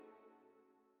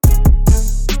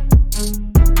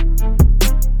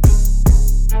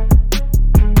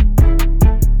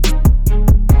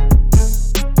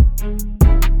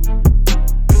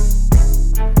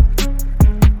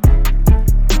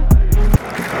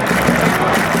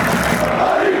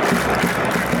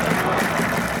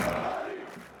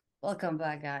Welcome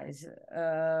back, guys.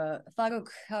 Farouk,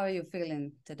 how are you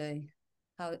feeling today?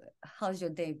 How's your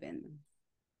day been?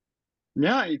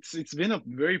 Yeah, it's been a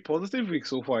very positive week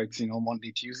so far. It's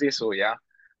Monday, Tuesday, so yeah,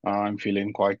 I'm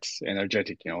feeling quite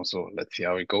energetic. So let's see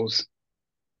how it goes.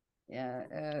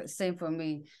 Yeah, same for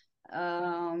me.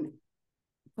 Um,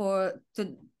 for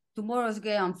tomorrow's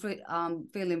game, I'm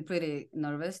feeling pretty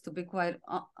nervous. To be quite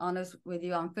honest with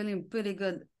you, I'm feeling pretty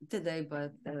good today,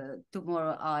 but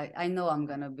tomorrow I know I'm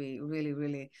gonna be really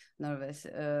really nervous.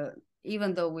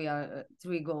 Even though we are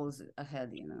 3 goals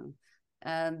ahead,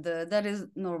 and that is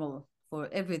normal for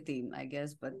every team, I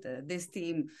guess. But this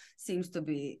team seems to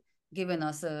be giving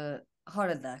us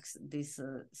heart attacks this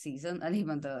season, and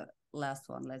even the last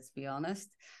one. Let's be honest.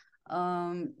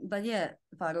 But yeah,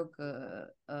 Farouk,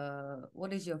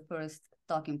 what is your first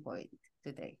talking point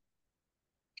today?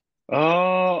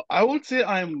 I would say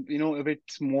I'm a bit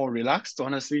more relaxed,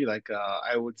 honestly. Like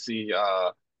I would say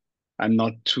I'm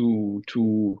not too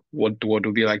what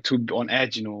would be like too on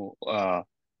edge,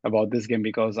 about this game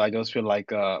because I just feel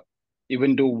like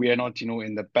even though we are not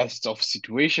in the best of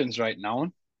situations right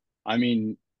now. I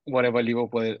mean, whatever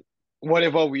Liverpool,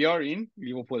 whatever we are in,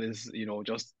 Liverpool is,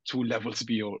 just two levels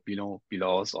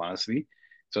below us, honestly.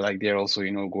 So like they're also,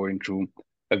 going through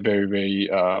a very, very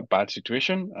bad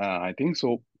situation. I think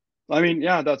so. I mean,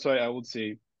 yeah, that's why I would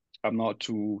say I'm not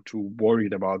too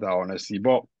worried about that, honestly.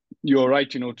 But you're right,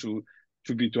 to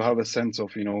have a sense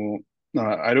of,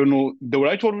 I don't know, the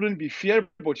right word wouldn't be fear,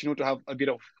 but to have a bit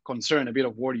of concern, a bit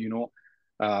of worry,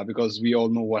 because we all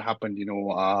know what happened,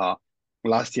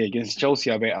 last year against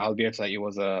Chelsea, albeit like it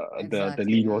was the Exactly,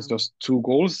 lead yeah. was just 2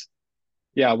 goals.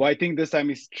 Yeah, but I think this time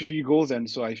it's 3 goals, and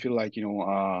so I feel like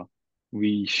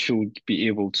we should be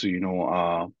able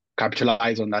to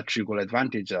capitalize on that 3 goal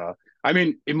advantage. I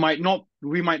mean, we might not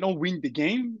win the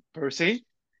game per se,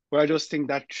 but I just think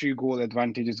that 3 goal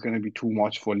advantage is going to be too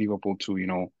much for Liverpool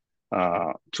to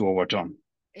to overturn.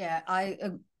 Yeah, I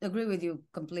agree with you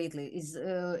completely.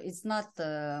 It's not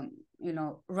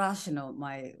rational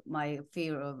my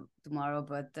fear of tomorrow,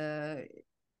 but I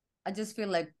just feel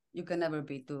like you can never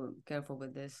be too careful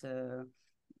with this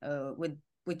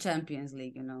with Champions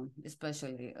League,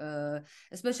 especially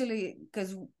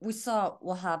because we saw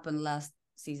what happened last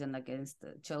season against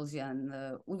Chelsea, and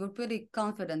we were pretty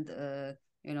confident,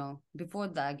 before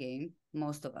that game,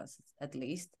 most of us at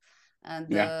least, and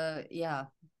Yeah, yeah,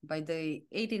 by the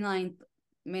 89th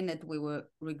minute, we were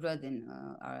regretting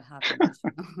our happiness,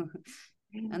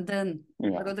 and then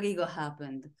yeah, Rodrigo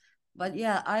happened. But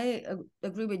yeah, I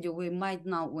agree with you. We might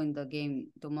not win the game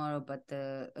tomorrow, but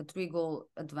a 3 goal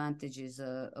advantage is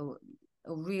a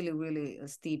really, really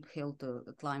steep hill to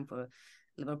climb for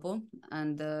Liverpool.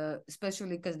 And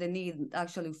especially because they need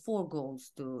actually 4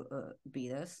 goals to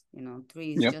beat us.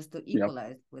 Three is yep, just to yep.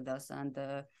 equalize with us. And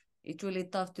it's really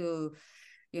tough to,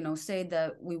 say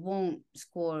that we won't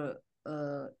score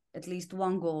at least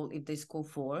 1 goal if they score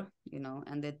four,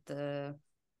 and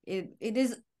it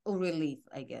is a relief,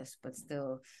 I guess, but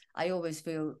still, I always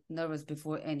feel nervous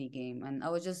before any game. And I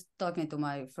was just talking to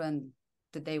my friend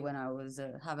today when I was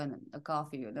having a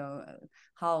coffee,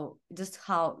 how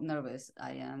nervous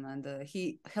I am, and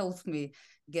he helps me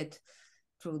get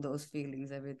through those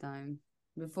feelings every time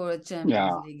before a Champions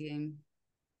Yeah. League game.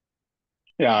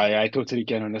 Yeah, I totally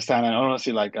can understand. And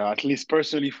honestly, like at least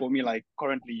personally for me, like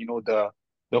currently,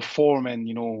 the form and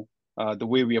the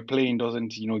way we are playing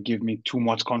doesn't give me too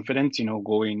much confidence,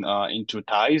 going into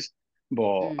ties.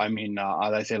 But I Mm, mean,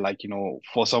 as I said, like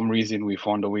for some reason we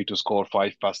found a way to score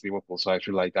five past Liverpool, so I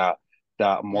feel like that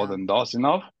more yeah, than does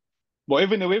enough. But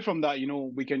even away from that,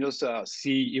 we can just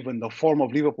see even the form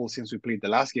of Liverpool since we played the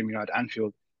last game, at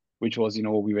Anfield, which was,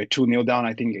 we were 2-0 down,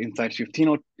 I think, inside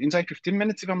 15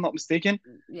 minutes, if I'm not mistaken.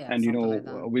 yeah, And, something like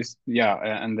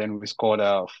that. and then we scored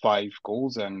 5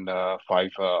 goals and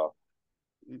five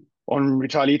Mm,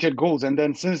 unretaliated goals. And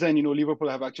then since then, Liverpool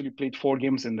have actually played 4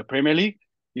 games in the Premier League.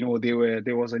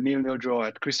 There was a nil-nil draw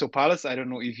at Crystal Palace. I don't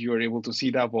know if you were able to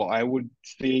see that, but I would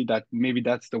say that maybe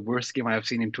that's the worst game I have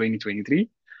seen in 2023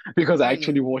 because I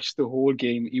actually really. watched the whole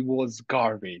game. It was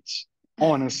garbage.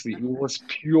 Honestly, it was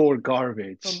pure For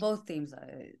garbage. both teams,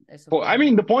 I But I suppose,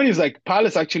 mean, huh? the point is like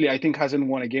Palace actually, I think, hasn't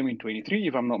won a game in 23,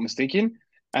 if I'm not mistaken.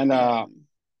 And Yeah,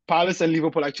 Palace and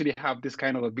Liverpool actually have this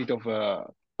kind of a bit of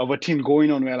a team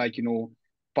going on where like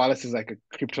Palace is like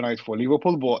a kryptonite for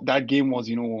Liverpool, but that game was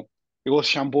it was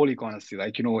shambolic, honestly.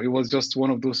 Like it was just one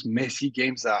of those messy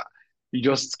games that you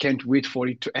just can't wait for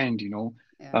it to end.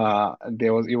 yeah.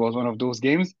 It was one of those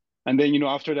games, and then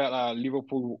after that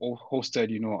Liverpool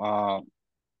hosted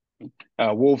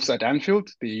Wolves at Anfield.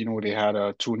 They had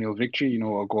a 2-0 victory.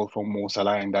 A goal from Mo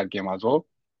Salah in that game as well.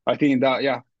 I think that,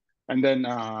 yeah. and then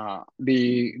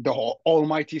the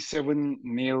almighty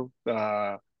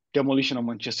 7-0 demolition of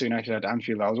Manchester United at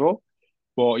Anfield as well.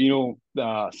 But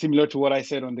similar to what I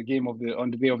said on the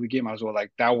day of the game as well,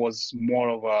 like that was more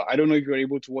of a, I don't know if you were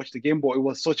able to watch the game, but it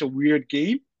was such a weird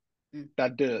game Mm.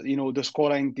 that the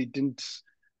scoreline didn't.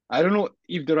 I don't know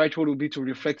if the right word would be to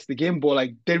reflect the game, but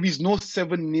like there is no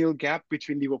 7-0 gap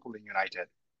between Liverpool and United.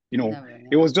 You know, Never, it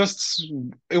yeah. was just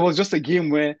it was just a game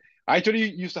where I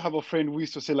actually used to have a friend who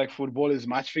used to say like football is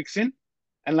match fixing.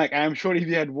 And like I am sure if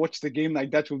he had watched the game,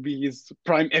 like that would be his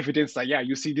prime evidence. Like, yeah,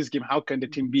 you see this game, how can the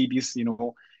team be this? It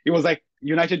was like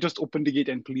United just opened the gate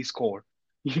and please score.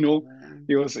 You know,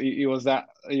 Yeah.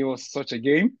 it was such a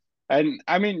game. And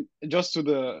I mean, just to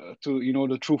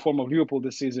the true form of Liverpool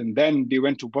this season, then they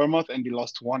went to Bournemouth and they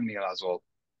lost 1-0 as well.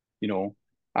 You know,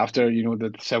 after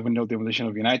the 7-0 demolition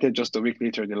of United, just a week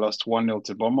later they lost 1-0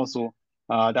 to Bournemouth. So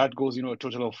that goes, a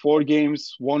total of 4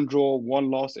 games, one draw, one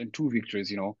loss, and 2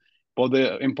 victories. But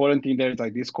the important thing there is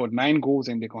like they scored 9 goals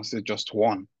and they conceded just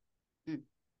one. Mm.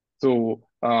 So,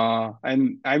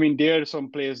 and I mean, there are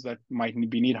some players that might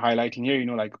be need highlighting here,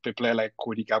 like a player like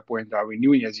Cody Gakpo and Darwin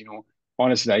Nunez.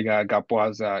 Honestly, like Gakpo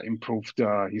has improved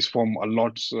his form a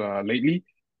lot lately.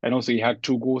 And also he had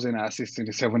 2 goals and assists in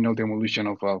the 7-0 demolition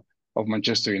of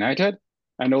Manchester United.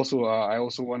 And also, I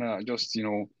also want to just,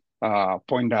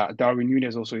 point that Darwin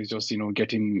Nunez also is just,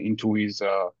 getting into his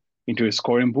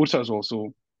scoring boots as well.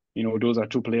 So, those are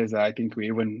 2 players that I think we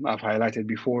even have highlighted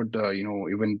before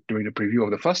even during the preview of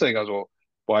the first leg as well.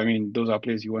 But I mean, those are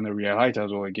players you want to re-highlight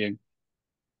as well again.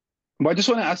 But I just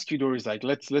want to ask you, Doris, like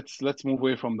let's move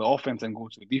away from the offense and go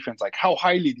to the defense. Like, how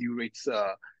highly do you rate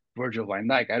Virgil van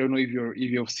Dijk? I don't know if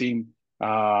you've seen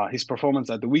his performance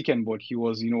at the weekend, but he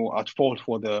was at fault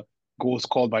for the goals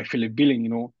called by Philip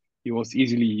Billing. He was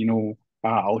easily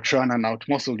outrun and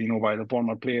outmuscled by the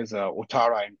former players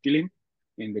Otara and Billing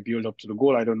in the build up to the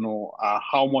goal. I don't know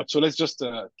how much. So let's just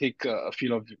take a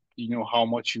feel of how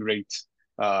much you rate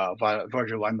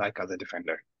Virgil van Dijk as a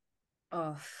defender.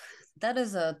 Oh, that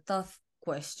is a tough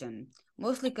question,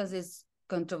 mostly because it's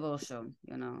controversial.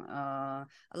 A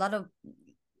lot of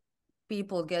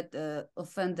people get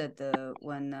offended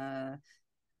when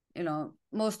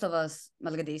most of us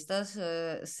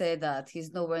Madridistas say that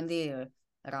he's nowhere near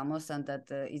Ramos and that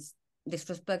it's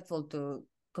disrespectful to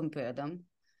compare them.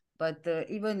 But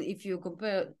even if you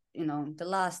compare, the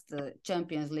last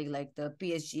Champions League, like the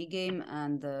PSG game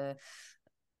and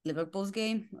Liverpool's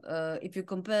game, if you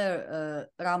compare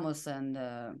Ramos and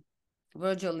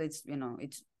Virgil, it's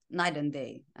night and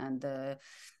day, and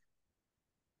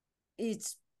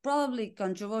it's probably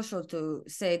controversial to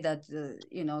say that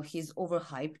he's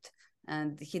overhyped,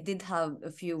 and he did have a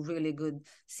few really good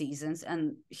seasons,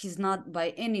 and he's not by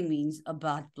any means a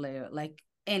bad player, like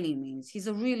any means. He's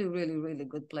a really, really, really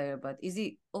good player, but is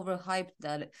he overhyped?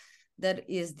 That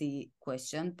is the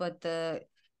question. But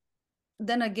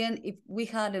then again, if we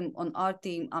had him on our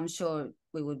team, I'm sure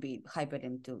we would be hyping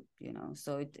him too.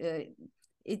 So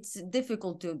it's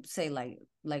difficult to say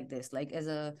like this. Like as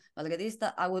a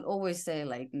Valgadista, I would always say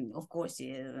like, of course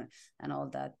he is and all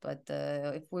that. But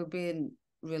if we're being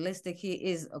realistic, he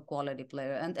is a quality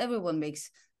player, and everyone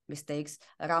makes mistakes.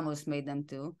 Ramos made them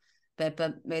too.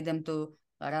 Pepe made them too.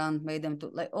 Aran made them too.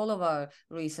 Like all of our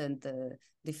recent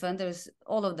defenders,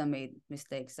 all of them made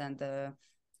mistakes, and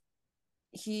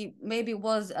he maybe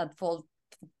was at fault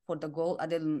for the goal. I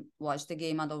didn't watch the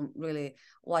game. I don't really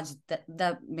watch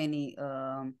that many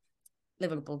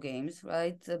Liverpool games,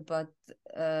 right? But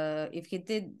if he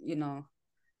did,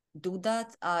 do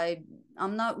that,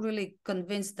 I'm not really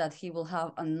convinced that he will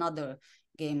have another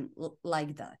game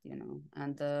like that,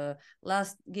 And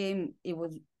last game it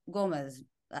was Gomez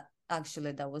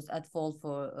actually that was at fault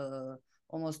for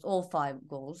almost all 5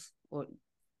 goals, or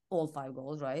all 5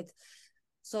 goals, right?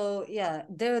 So yeah,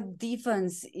 their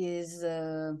defense is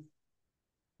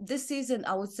this season,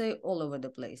 I would say, all over the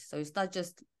place. So it's not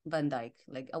just Van Dijk.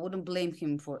 Like I wouldn't blame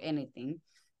him for anything.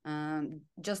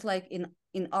 Just like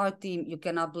in our team, you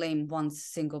cannot blame one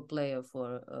single player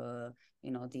for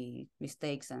the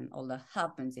mistakes and all that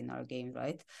happens in our game,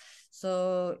 right?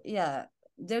 So yeah,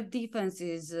 their defense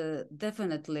is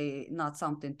definitely not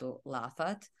something to laugh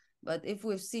at. But if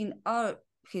we've seen our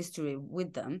history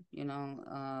with them,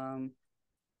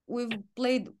 we've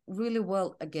played really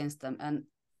well against them, and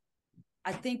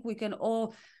I think we can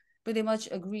all pretty much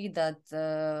agree that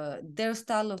their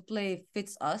style of play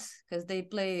fits us because they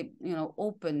play,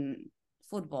 open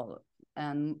football,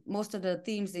 and most of the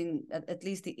teams at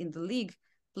least in the league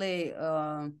play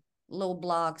low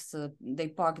blocks, they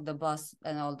park the bus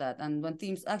and all that. And when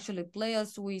teams actually play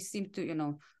us, we seem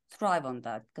to, thrive on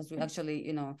that because we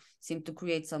actually, seem to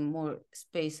create some more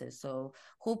spaces. So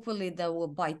hopefully that will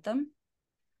bite them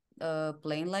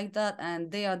playing like that,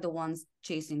 and they are the ones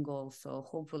chasing goals. So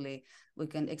hopefully we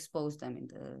can expose them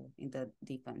in the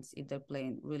defense if they're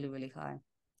playing really really high,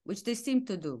 which they seem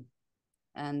to do,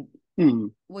 and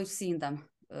we've seen them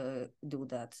do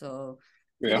that. So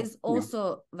it Yeah, is yeah.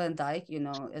 also Van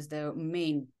Dijk, as their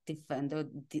main defender,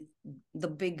 the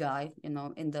big guy, in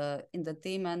the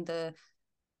team, and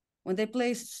when they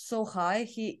play so high,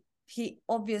 he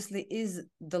obviously is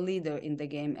the leader in the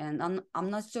game, and I'm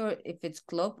not sure if it's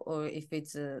Klopp or if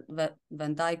it's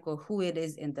Van Dijk or who it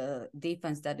is in the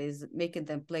defense that is making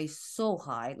them play so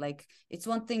high. Like it's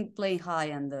one thing playing high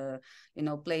and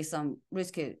play some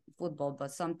risky football,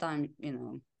 but sometimes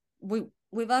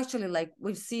we've actually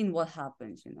we've seen what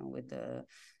happens, with the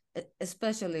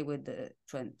especially with the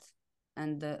Trent,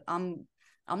 and I'm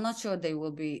not sure they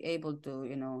will be able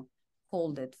to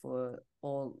hold it for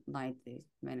all 90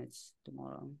 minutes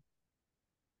tomorrow.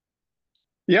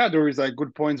 Yeah, there is like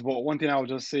good points, but one thing I would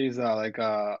just say is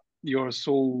that you're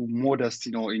so modest,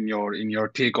 in your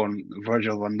take on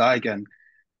Virgil van Dijk, and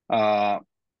uh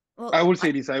I Well, will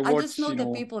say this, I I just watched, know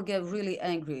that people get really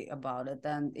angry about it,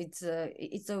 and it's a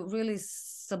really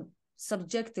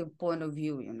subjective point of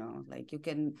view. Like you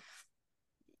can,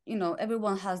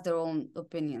 everyone has their own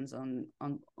opinions on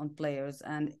players,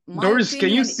 and my Doris,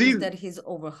 opinion is that he's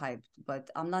overhyped. But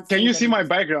I'm not can saying you that see my it's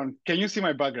background? Can you see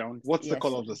my background? What's the yes,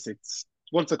 color of the seats?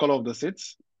 What's the color of the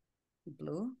seats?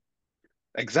 blue.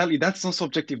 Exactly. That's not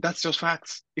subjective. That's just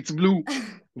facts. It's blue.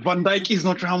 Van Dijk is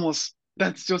not Ramos.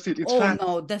 That's just it. It's Oh facts.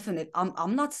 no, definite.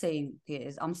 I'm not saying he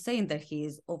is. I'm saying that he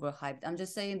is overhyped. I'm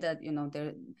just saying that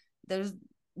there's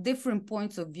different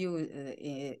points of view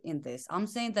in this. I'm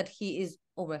saying that he is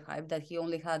overhyped. That he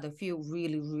only had a few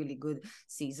really really good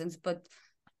seasons, but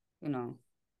you know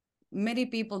many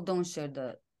people don't share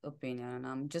the opinion, and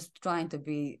I'm just trying to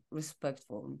be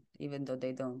respectful, even though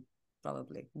they don't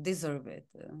probably deserve it.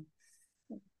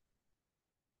 I'm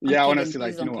Yeah, kidding. honestly,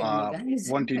 Please don't kill me, guys.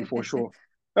 one thing for sure.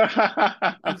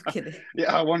 I'm kidding.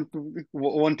 Yeah,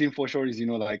 one thing for sure is,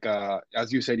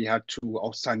 as you said, he had two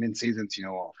outstanding seasons,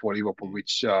 for Liverpool, Yeah,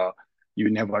 which you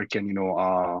never can,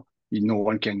 no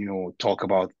one can, talk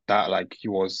about that. Like he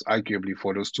was arguably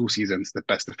for those two seasons the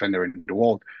best defender in the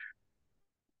world.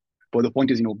 But the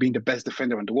point is, being the best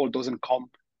defender in the world doesn't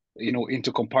come,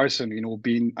 into comparison,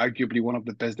 being arguably one of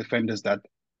the best defenders that,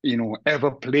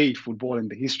 ever played football in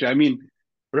the history. I mean,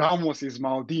 Ramos is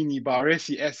Maldini,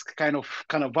 Baresi-esque, kind of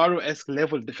Varo-esque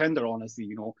level defender,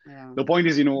 honestly, yeah, The point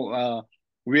is,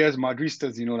 we as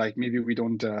Madristas, like maybe we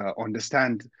don't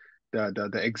understand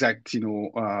the exact,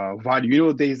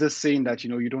 value. There's this saying that,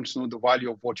 you don't know the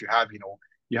value of what you have,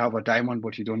 you have a diamond,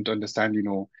 but you don't understand,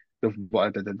 the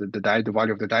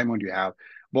value of the diamond you have.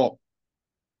 But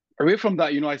away from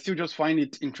that, I still just find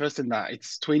it interesting that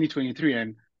it's 2023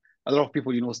 and a lot of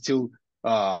people, still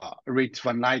rate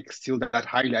Van Dijk still that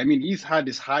highly. I mean, he's had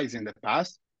his highs in the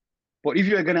past, but if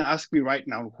you're gonna ask me right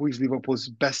now who is Liverpool's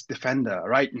best defender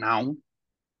right now,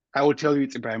 I will tell you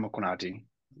it's Ibrahim Konate,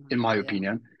 in my yeah,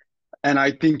 opinion. And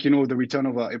I think, the return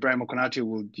of Ibrahim Konate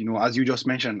will, as you just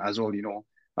mentioned as well,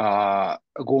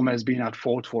 Gomez being at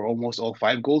fault for almost all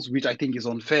five goals, which I think is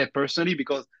unfair personally,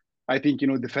 because I think,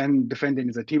 defending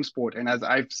is a team sport. And as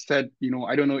I've said,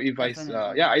 I don't know if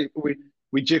definitely.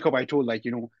 with Jacob, I told,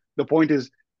 the point is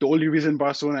the only reason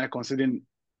Barcelona are considering,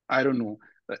 I don't know,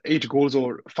 8 goals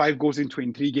or 5 goals in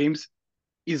 23 games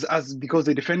is as because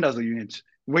they defend as a unit.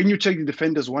 When you check the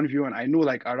defenders 1v1, I know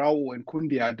like Araujo and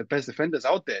Kunde are the best defenders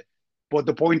out there. But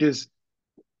the point is,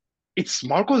 it's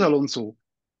Marcos Alonso,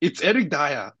 it's Eric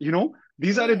Dyer,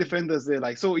 these are the Yeah, defenders there.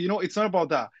 Like, so, it's not about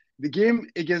that. The game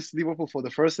against Liverpool for the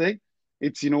first leg,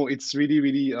 it's really,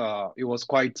 really, it was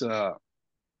quite,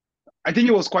 I think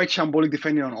it was quite shambolic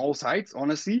defending on all sides,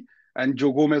 honestly. And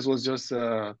Joe Gomez was just,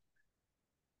 out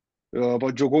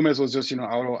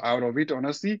of it,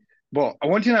 honestly. But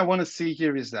one thing I want to say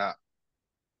here is that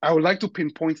I would like to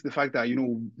pinpoint the fact that,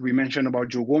 we mentioned about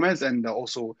Joe Gomez and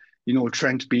also,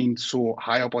 Trent being so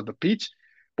high up on the pitch.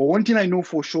 But one thing I know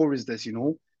for sure is this,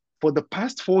 for the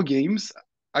past 4 games,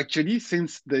 actually,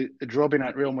 since the drubbing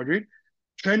at Real Madrid,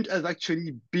 Trent has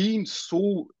actually been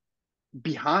so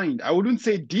behind. I wouldn't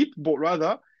say deep, but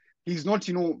rather he's not,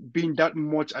 being that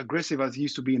much aggressive as he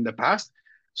used to be in the past.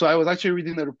 So I was actually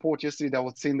reading a report yesterday that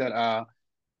was saying that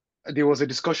there was a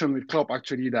discussion with Klopp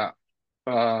actually that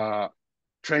uh,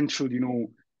 Trent should,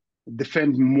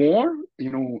 defend more,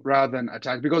 rather than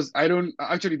attack. Because I don't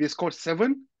actually they scored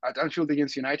 7 at Anfield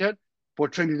against United.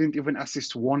 but Trent didn't even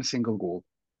assist one single goal.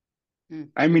 Mm.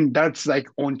 I mean, that's like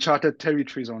uncharted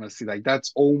territories, honestly. Like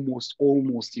that's almost,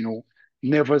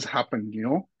 never's happened,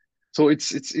 So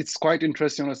it's quite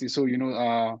interesting, honestly. So,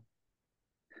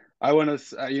 I want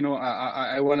to,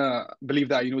 I want to believe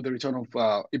that the return of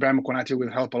Ibrahim Konate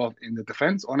will help a lot in the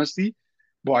defense, honestly.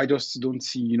 But I just don't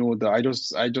see, the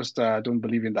I just don't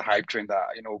believe in the hype train that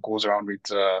goes around with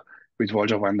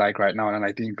Virgil van Dijk right now, and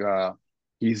I think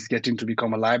he's getting to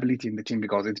become a liability in the team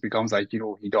because it becomes like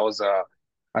he does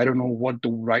I don't know what the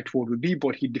right word would be,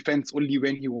 but he defends only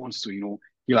when he wants to.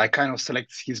 He like kind of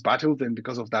selects his battles, and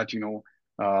because of that,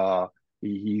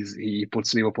 he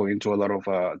puts Liverpool into a lot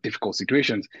of difficult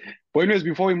situations. But anyways,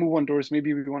 before we move on, Doris,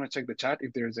 maybe we want to check the chat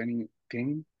if there's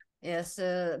anything. Yes,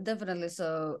 definitely.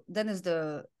 So Dennis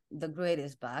the Great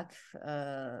is back.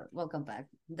 Welcome back,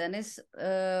 Dennis.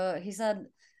 He said,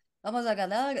 "Vamos a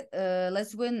ganar.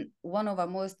 Let's win one of our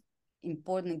most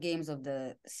important games of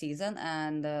the season."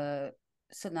 And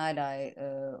tonight, I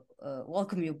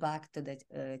welcome you back to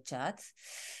the chat.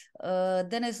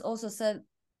 Dennis also said,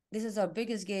 "This is our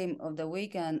biggest game of the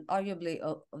week and arguably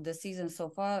of the season so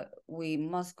far. We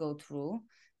must go through."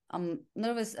 I'm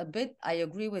nervous a bit. I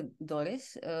agree with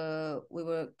Doris. We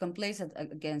were complacent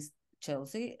against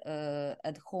Chelsea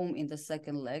at home in the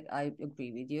second leg. I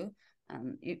agree with you.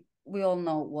 And we all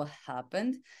know what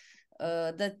happened.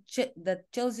 That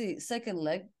Chelsea second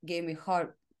leg gave me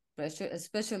hard pressure,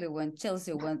 especially when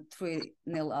Chelsea went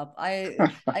 3-0 up.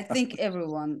 I think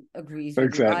everyone agrees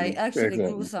with you. I Exactly, actually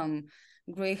grew exactly. some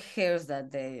gray hairs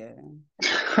that day.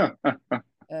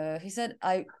 He said,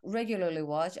 I regularly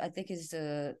watch. I think he's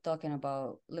talking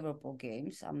about Liverpool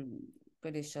games. I'm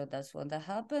pretty sure that's when that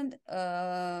happened.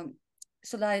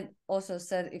 Solai also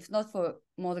said, if not for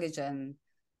Modric and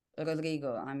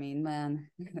Rodrigo, I mean, man,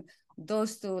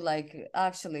 those two, like,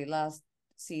 actually last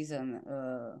season,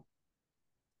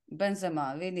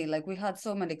 Benzema, really, like, we had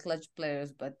so many clutch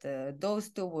players, but those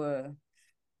two were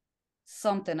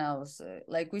something else.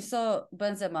 Like we saw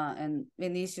Benzema and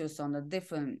Vinicius on a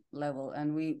different level,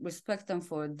 and we respect them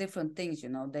for different things.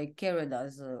 They carried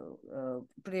us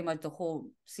pretty much the whole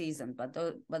season. But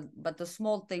the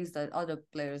small things that other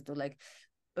players do, like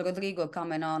Rodrigo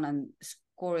coming on and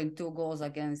scoring 2 goals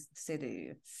against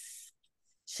City,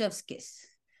 chef's kiss.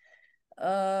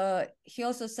 He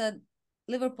also said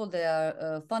Liverpool, they are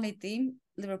a funny team.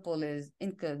 Liverpool is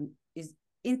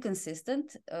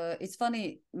inconsistent. It's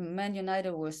funny, Man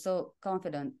United were so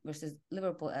confident versus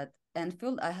Liverpool at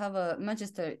Anfield. I have a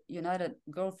Manchester United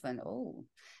girlfriend. Oh,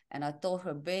 and I told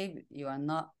her, babe, you are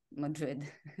not Madrid.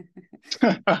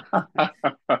 That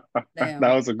Damn,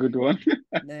 was a good one.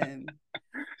 damn.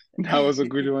 That was a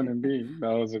good one indeed.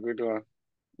 That was a good one.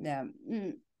 Yeah,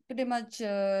 pretty much.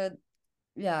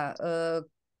 Yeah,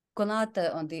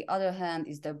 Konate, on the other hand,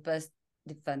 is the best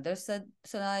defender said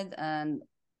tonight, and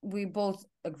we both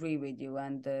agree with you.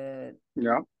 And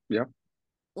Yeah, yeah.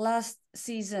 last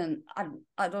season,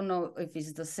 I don't know if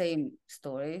it's the same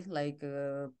story. Like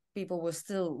people were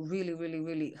still really, really,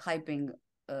 really hyping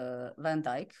Van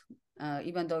Dijk,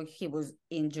 even though he was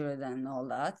injured and all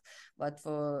that. But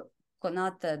for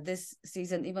Konate this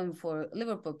season, even for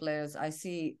Liverpool players, I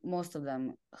see most of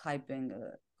them hyping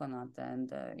Konate,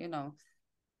 and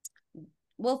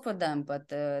well for them,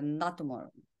 but not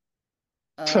tomorrow.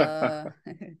 Uh,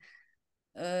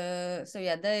 so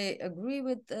yeah, they agree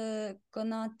with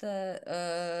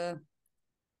Konate.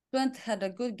 Trent had a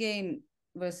good game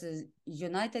versus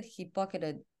United. He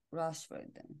pocketed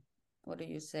Rashford. Then, what do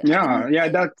you say? I Yeah, didn't. yeah,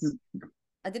 that's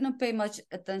I didn't pay much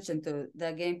attention to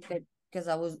the game because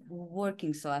I was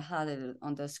working, so I had it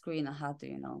on the screen. I had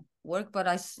to, work, but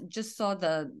I just saw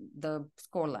the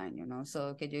score line,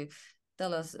 So could you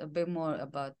tell us a bit more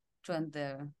about Trent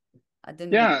there? I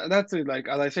didn't. yeah, that's it. Like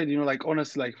as I said, like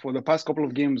honestly, like for the past couple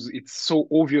of games, it's so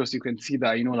obvious. You can see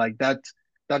that, like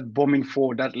that bombing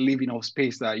forward, that leaving of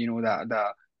space that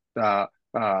that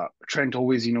Trent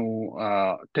always,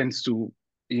 tends to,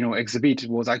 exhibit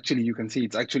was actually you can see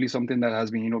it's actually something that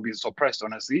has been, been suppressed,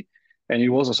 honestly. And it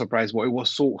was a surprise, but it was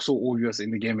so obvious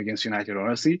in the game against United,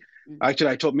 honestly. Mm,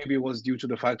 Actually, I thought maybe it was due to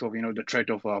the fact of, the threat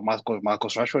of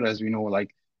Marcus Rashford, as we know,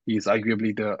 like he's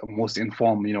arguably the most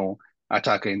informed,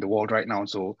 attacker in the world right now.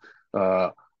 So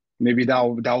maybe that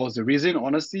was the reason,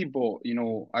 honestly. But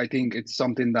I think it's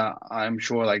something that I'm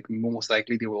sure, like most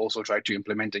likely, they will also try to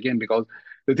implement again. Because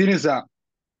the thing is that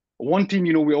one thing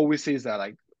we always say is that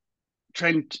like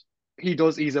Trent,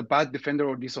 he's a bad defender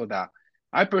or this or that.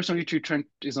 I personally treat Trent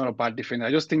is not a bad defender.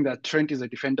 I just think that Trent is a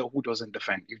defender who doesn't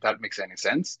defend, if that makes any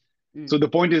sense. So mm, the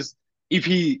point is, if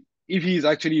he's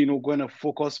actually going to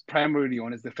focus primarily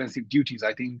on his defensive duties,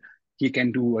 I think he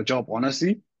can do a job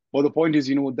honestly. But the point is,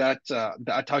 that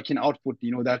the attacking output,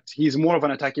 that he's more of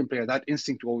an attacking player. That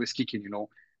instinct will always kick in,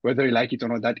 whether you like it or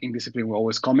not. That indiscipline will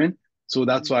always come in. So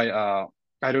that's Mm. why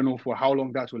I don't know for how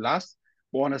long that will last.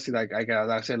 But honestly, like as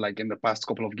I said, like in the past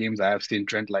couple of games, I have seen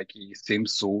Trent like he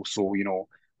seems so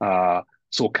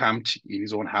so camped in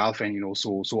his own half and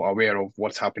so aware of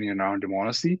what's happening around him.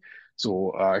 Honestly,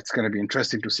 so it's gonna be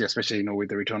interesting to see, especially with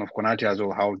the return of Konate as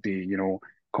well, how they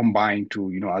combine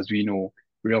to as we know.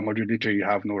 Real Madrid literally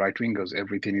have no right wingers.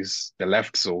 Everything is the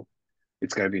left. So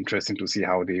it's going to be interesting to see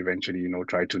how they eventually,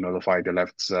 try to nullify the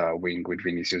left wing with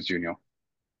Vinicius Junior.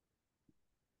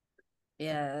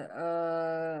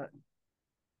 Yeah.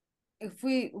 If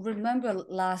we remember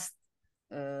last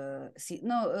the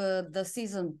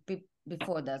season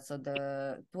before that, so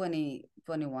the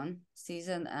 2021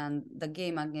 season and the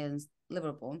game against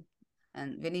Liverpool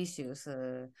and Vinicius,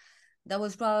 that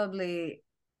was probably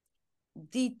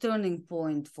the turning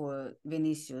point for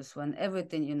Vinicius when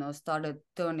everything started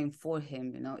turning for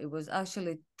him. It was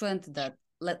actually Trent that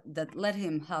let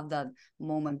him have that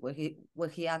moment where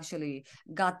he actually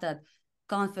got that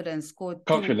confidence, scored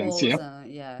two Confidence, goals. yeah.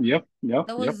 Yeah, Yep, yep,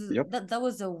 that yep, was yep. that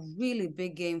was a really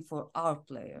big game for our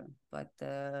player. But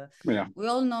Yeah. we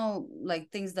all know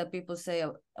like things that people say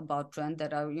about Trent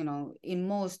that are in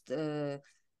most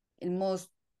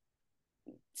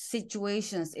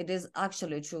situations, it is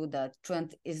actually true that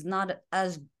Trent is not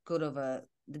as good of a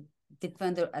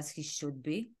defender as he should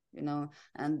be,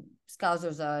 and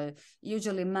Scousers are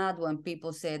usually mad when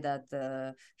people say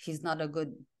that he's not a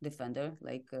good defender.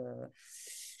 Like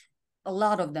a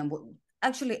lot of them would,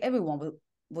 actually, everyone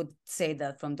would say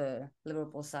that from the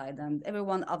Liverpool side, and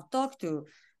everyone I've talked to,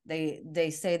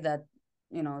 they say that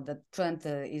that Trent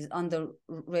is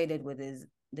underrated with his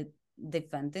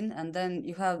defending, and then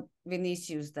you have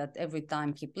Vinicius that every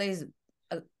time he plays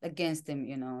against him,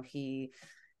 he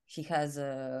has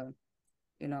a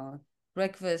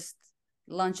breakfast,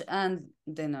 lunch, and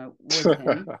dinner with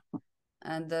him,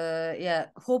 and yeah,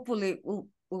 hopefully we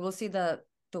will see that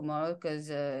tomorrow because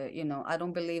I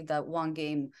don't believe that one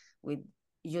game with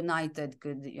United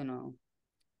could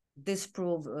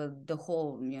disprove the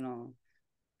whole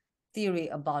theory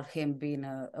about him being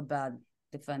a bad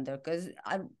defender, because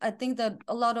I think that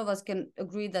a lot of us can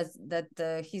agree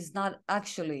that he's not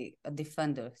actually a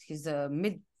defender. He's a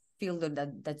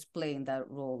midfielder that's playing that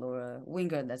role, or a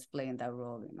winger that's playing that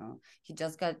role. He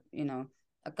just got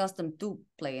accustomed to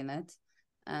playing it,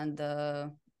 and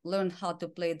learned how to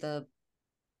play the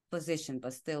position.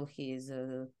 But still,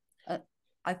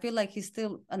 I feel like he's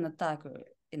still an attacker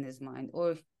in his mind,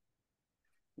 or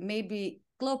maybe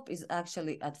Klopp is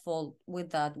actually at fault with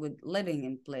that, with letting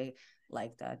him play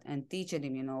like that and teaching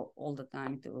him, all the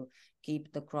time to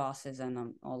keep the crosses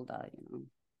and all that. Yeah,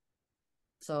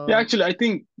 So, actually, I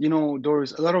think,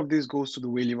 Doris, a lot of this goes to the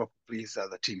way Liverpool plays as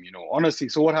a team, honestly.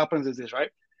 So what happens is this, right?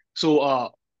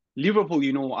 So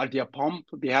Liverpool, at their pump,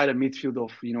 they had a midfield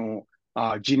of,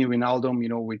 Gini Wijnaldum,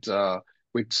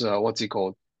 with what's he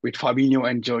called? With Fabinho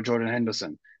and Jordan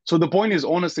Henderson. So the point is,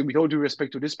 honestly, with all due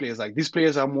respect to these players, like these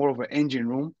players are more of an engine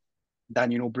room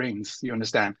than, brains, you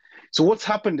understand? So what's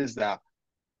happened is that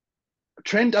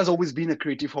Trent has always been a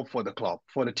creative hub for the club,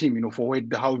 for the team, for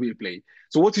how we play.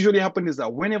 So what's usually happened is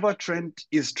that whenever Trent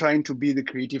is trying to be the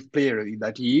creative player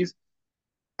that he is,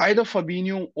 either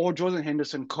Fabinho or Jordan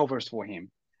Henderson covers for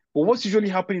him. But what's usually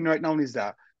happening right now is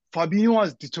that Fabinho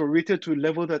has deteriorated to a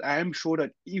level that I am sure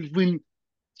that even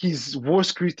his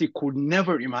worst critic could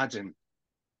never imagine.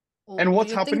 oh, And do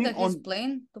what's you think happening that he's on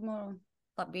playing tomorrow?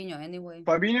 Fabinho, anyway.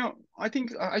 Fabinho, I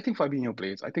think Fabinho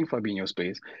plays. I think Fabinho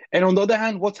plays. And on the other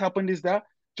hand, what's happened is that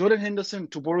Jordan Henderson,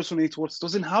 to borrow Sonate's words,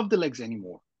 doesn't have the legs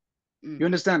anymore. You Mm.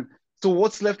 understand? So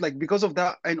what's left, like because of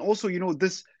that, and also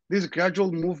this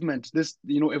gradual movement, this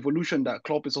evolution that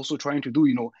Klopp is also trying to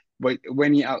do, but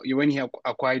when he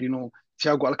acquired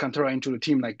Thiago Alcantara into the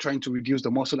team, like trying to reduce the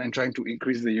muscle and trying to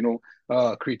increase the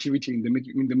creativity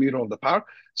in the middle of the park.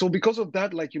 So because of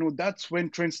that, like that's when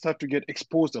Trent start to get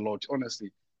exposed a lot,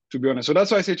 honestly, to be honest. So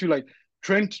that's why I say to you, like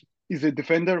Trent is a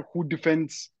defender who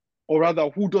defends, or rather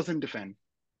who doesn't defend.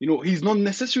 He's not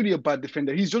necessarily a bad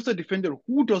defender. He's just a defender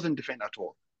who doesn't defend at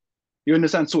all. You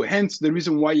understand? So hence the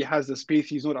reason why he has the space,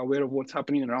 he's not aware of what's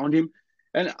happening around him.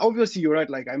 And obviously you're right.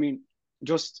 Like, I mean,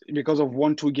 just because of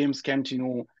 1-2 games can't,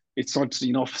 it's not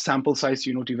enough sample size,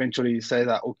 to eventually say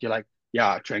that, okay, like,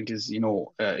 yeah, Trent is,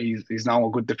 he's now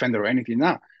a good defender or anything.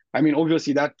 Now, I mean,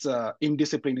 obviously that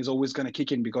indiscipline is always going to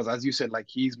kick in because as you said, like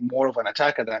he's more of an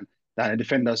attacker than a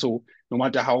defender. So no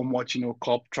matter how much,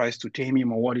 Klopp tries to tame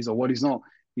him or what he's not,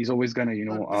 he's always gonna,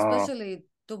 But especially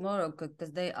tomorrow,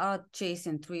 because they are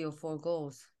chasing 3 or 4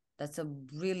 goals. That's a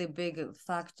really big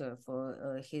factor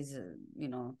for his,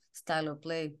 style of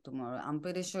play tomorrow. I'm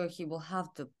pretty sure he will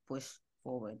have to push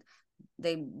forward.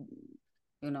 They,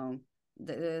 you know,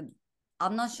 the,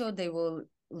 I'm not sure they will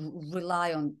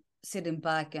rely on sitting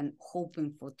back and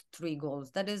hoping for 3 goals.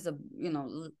 That is a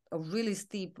really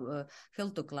steep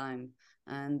hill to climb.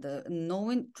 And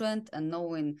knowing Trent and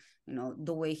knowing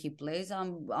the way he plays,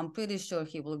 I'm pretty sure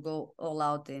he will go all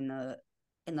out in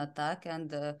attack,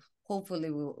 and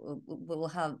hopefully we'll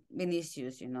have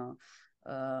Vinicius,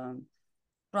 uh,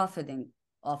 profiting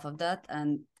off of that.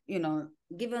 And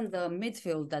given the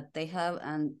midfield that they have,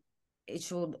 and it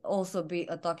should also be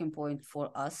a talking point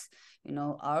for us,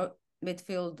 our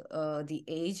midfield, the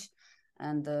age,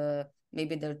 and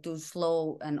maybe they're too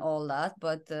slow and all that,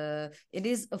 but it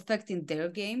is affecting their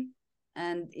game,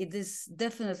 and it is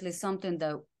definitely something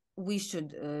that we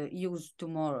should use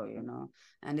tomorrow,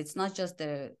 and it's not just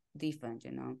the defense,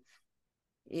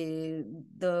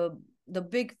 the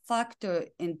big factor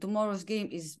in tomorrow's game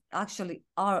is actually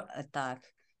our attack,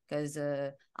 because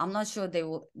I'm not sure they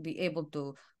will be able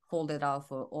to hold it out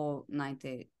for all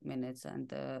 90 minutes,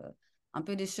 and I'm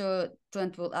pretty sure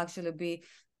Trent will actually be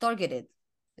targeted,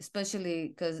 especially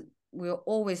because we're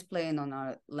always playing on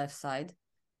our left side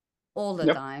all the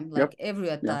Yep. time, Yep. like every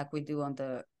Yeah. attack we do on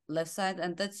the left side,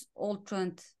 and that's all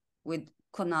Trent with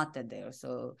Konate there.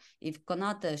 So if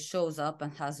Konate shows up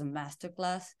and has a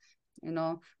masterclass,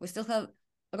 we still have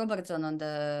Robertson on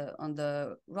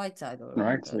the right side, or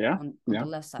Right. So yeah. on the Yeah.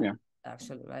 left side, Yeah.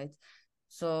 actually, right?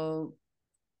 So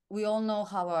we all know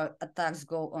how our attacks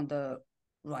go on the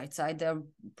right side. They're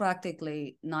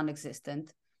practically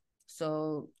non-existent.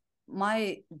 So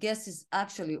my guess is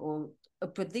actually, or a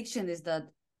prediction is, that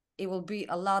it will be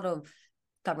a lot of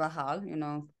Carvajal,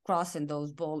 crossing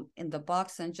those ball in the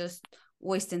box and just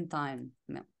wasting time,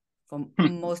 for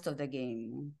most of the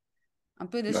game. I'm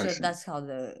pretty I sure see. that's how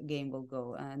the game will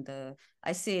go, and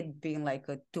I see it being like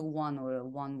a 2-1 or a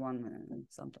 1-1,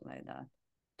 something like that.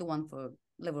 2-1 for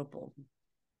Liverpool.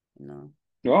 You know,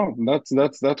 Well, that's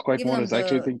quite give them modest. I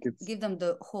actually the think it's. give them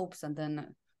the hopes and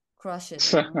then crush it.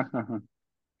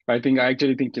 I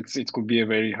actually think it could be a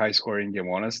very high scoring game,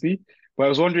 honestly. But I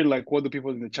was wondering, like, what do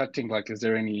people in the chat think? Like, is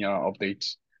there any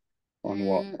updates on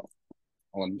what Mm,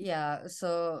 on? yeah,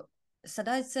 so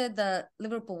Sadai said that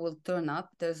Liverpool will turn up.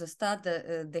 There's a stat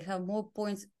that they have more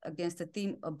points against a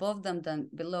team above them than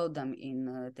below them in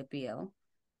the PL.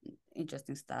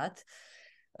 Interesting stat.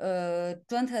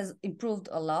 Trent has improved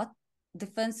a lot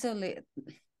defensively.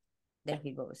 There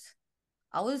he goes.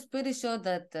 I was pretty sure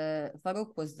that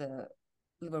Farouk was the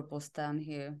Liverpool stan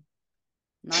here.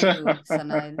 Not you,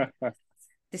 Sanaid.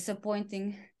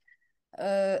 Disappointing.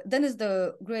 Dennis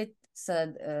the Great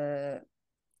said,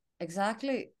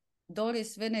 exactly.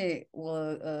 Doris Vinny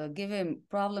will give him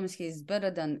problems. He's better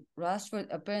than Rashford,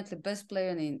 apparently best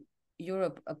player in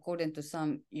Europe, according to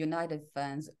some United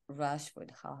fans.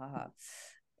 Rashford, ha ha ha.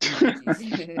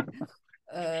 Emojis.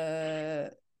 uh,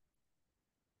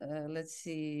 let's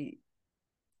see.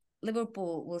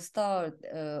 Liverpool will start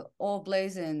all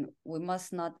blazing. We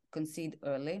must not concede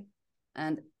early.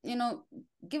 And,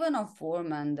 given our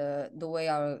form and the way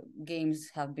our games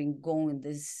have been going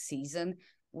this season,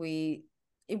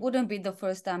 it wouldn't be the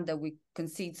first time that we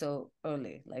concede so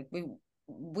early. Like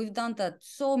we've done that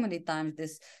so many times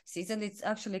this season. It's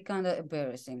actually kind of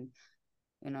embarrassing,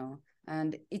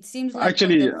 And it seems like for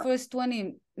Actually, the first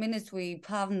 20 minutes we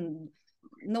have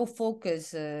no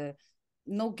focus,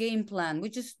 no game plan. We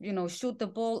just, shoot the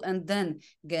ball and then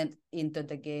get into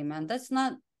the game. And that's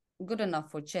not good enough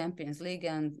for Champions League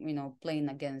and, playing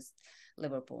against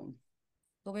Liverpool.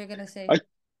 What were you going to say? I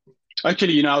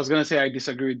actually, I was gonna say I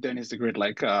disagree with Dennis the Great.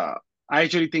 Like, I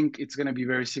actually think it's gonna be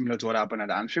very similar to what happened at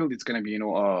Anfield. It's gonna be,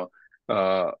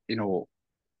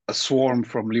 a swarm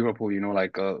from Liverpool.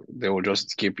 Like, they will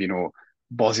just keep,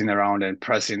 buzzing around and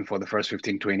pressing for the first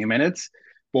 15, 20 minutes.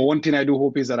 But one thing I do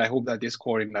hope is that I hope that they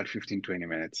score in that 15, 20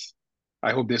 minutes.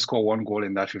 I hope they score one goal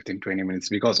in that 15, 20 minutes,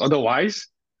 because otherwise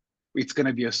it's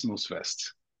gonna be a snooze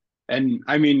fest. And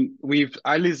I mean, we've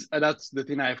at least that's the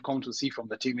thing I've come to see from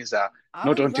the team, is that I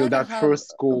not would until rather that have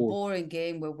first a goal. boring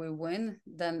game where we win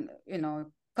than,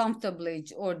 comfortably,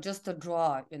 or just a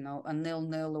draw, a 0-0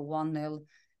 or 1-0,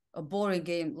 a boring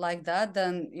game like that,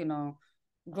 than,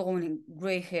 growing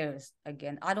gray hairs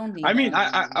again. I don't need I mean,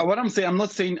 that. what I'm saying, I'm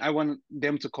not saying I want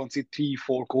them to concede 3,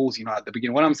 4 goals, at the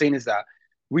beginning. What I'm saying is that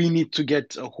we need to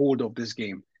get a hold of this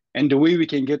game. And the way we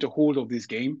can get a hold of this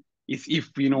game is if,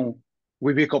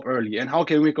 we wake up early. And how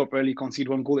can we wake up early, concede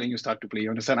one goal, and you start to play? You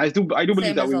understand? I do believe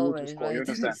Same that as we will to always, score. You right?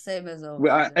 understand? Same as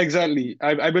always. Exactly.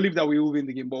 I believe that we will win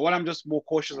the game. But what I'm just more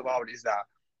cautious Yeah. about is that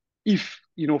if,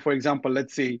 for example,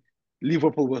 let's say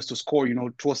Liverpool was to score,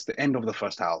 towards the end of the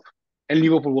first half, and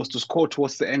Liverpool was to score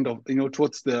towards the end of,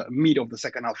 towards the mid of the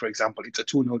second half, for example, it's a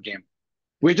 2-0 game.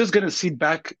 We're just going to sit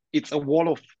back. It's a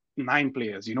wall of 9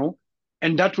 players.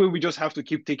 And that way we just have to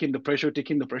keep taking the pressure,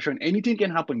 and anything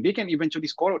can happen. They can eventually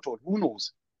score a thought. Who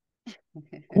knows?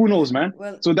 Who knows, man?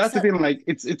 Well, So that's the so, thing. Like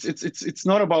it's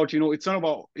not about, it's not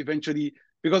about eventually,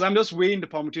 because I'm just weighing the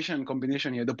permutation and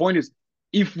combination here. The point is,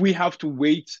 if we have to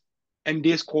wait and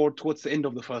they score towards the end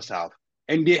of the first half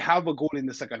and they have a goal in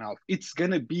the second half, it's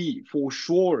gonna be for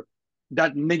sure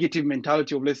that negative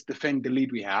mentality of let's defend the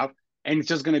lead we have. And it's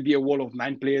just gonna be a wall of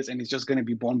 9 players, and it's just gonna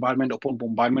be bombardment upon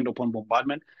bombardment upon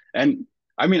bombardment. And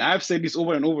I mean, I've said this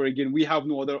over and over again. We have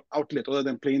no other outlet other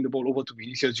than playing the ball over to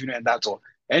Vinicius Junior, and that's all.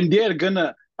 And they're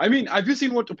gonna, I mean, have you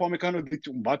seen what Upamecano did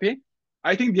to Mbappe?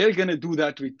 I think they're gonna do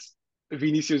that with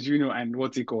Vinicius Junior and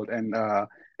what's he called, and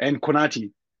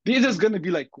Konati. They're just gonna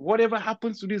be like, whatever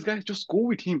happens to these guys, just go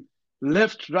with him.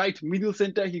 Left, right, middle,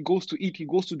 center. He goes to eat. He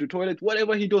goes to the toilet.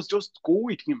 Whatever he does, just go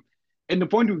with him. And the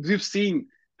point is, we've seen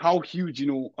how huge,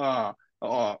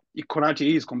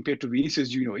 Konate is compared to Vinicius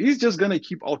Junior. He's just gonna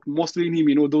keep out mostling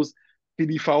him, those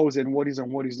silly fouls and what is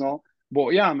not.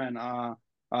 But yeah, man.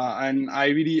 And I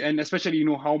really, and especially,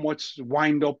 how much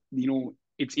wind up,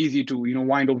 it's easy to,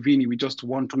 wind up Vini with just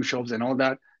 1, 2 shoves and all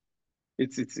that.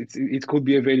 It could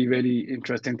be a very, very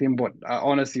interesting thing. But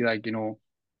honestly, like,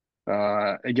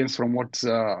 against from what,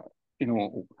 you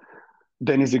know,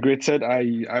 Dennis the Great said,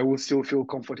 I will still feel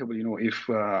comfortable, if,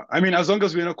 I mean, as long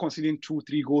as we're not conceding 2,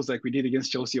 3 goals like we did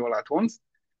against Chelsea all at once,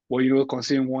 or,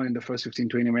 conceding one in the first 15,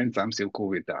 20 minutes, I'm still cool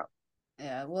with that.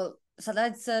 yeah, well,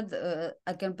 Salah said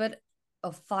I can bet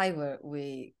a fiver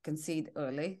we concede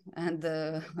early, and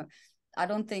I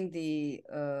don't think the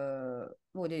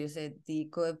what do you say, the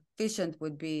coefficient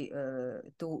would be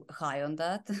too high on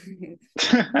that. to,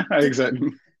 to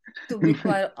Exactly. to be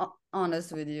quite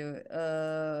honest with you,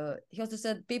 he also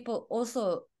said people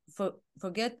also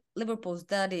forget Liverpool's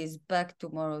daddy is back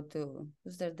tomorrow too.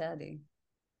 Who's their daddy?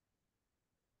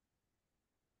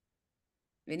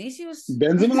 Vinicius?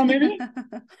 Benzema, maybe?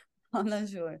 I'm not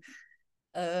sure.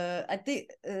 I think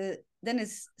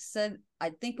Dennis said, I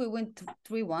think we win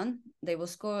 3-1. They will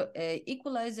score a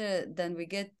equalizer, then we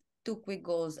get 2 quick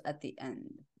goals at the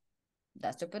end.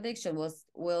 That's a prediction.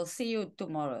 We'll see you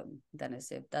tomorrow,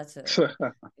 Dennis, if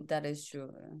that is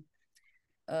true.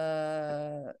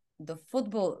 The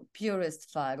football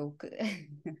purist Farouk.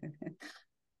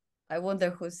 I wonder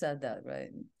who said that,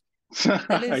 right?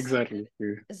 Dennis Exactly.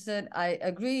 said, I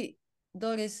agree,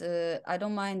 Doris. I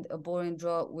don't mind a boring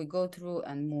draw. We go through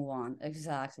and move on.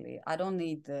 Exactly. I don't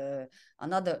need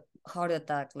another heart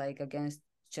attack like against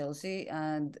Chelsea.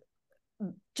 And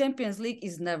Champions League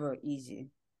is never easy,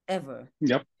 ever.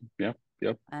 Yep, yep,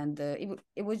 yep. And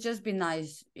it would just be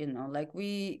nice, like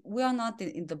we are not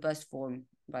in the best form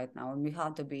right now, and we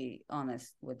have to be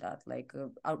honest with that. Like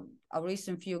our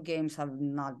recent few games have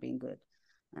not been good,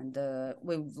 and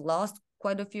we've lost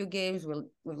quite a few games.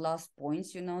 We've lost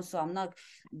points, so I'm not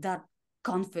that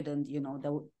confident,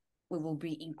 that we will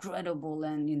be incredible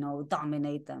and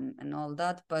dominate them and all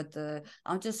that. But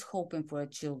I'm just hoping for a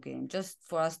chill game, just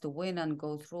for us to win and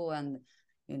go through, and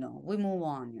we move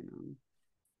on.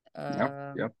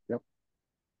 Yep, yep, yep.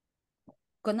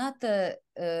 Konate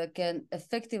can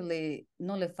effectively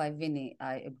nullify Vini,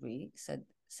 I agree, said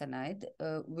Sanaid.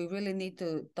 We really need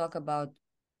to talk about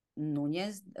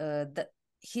Nunez.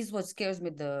 He's what scares me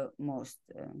the most.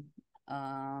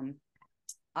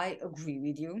 I agree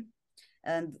with you.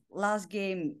 And last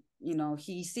game,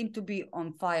 he seemed to be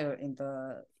on fire in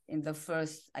the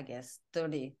first, I guess,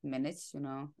 30 minutes.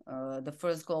 The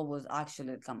first goal was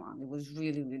actually, come on, it was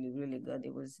really, really, really good.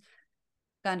 It was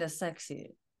kind of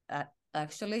sexy,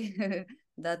 actually.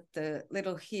 That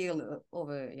little heel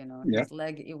over Yeah, his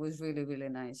leg, it was really, really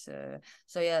nice.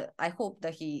 So yeah, I hope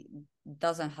that he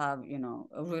doesn't have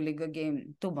a really good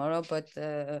game tomorrow, but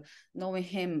knowing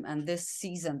him and this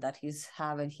season that he's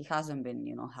having, he hasn't been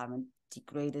having the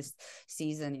greatest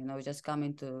season, just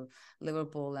coming to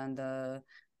Liverpool. And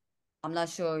I'm not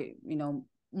sure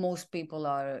most people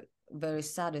are very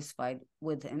satisfied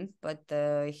with him, but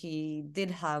he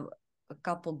did have a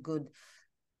couple good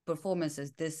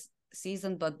performances this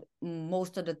season, but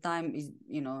most of the time is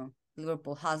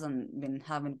Liverpool hasn't been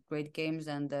having great games,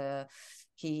 and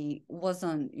he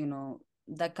wasn't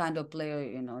that kind of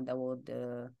player that would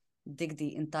dig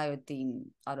the entire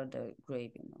team out of the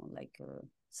grave, like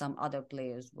some other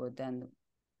players would. And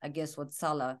I guess what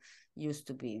Salah used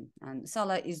to be, and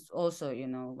Salah is also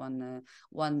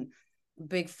one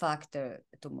big factor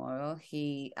tomorrow.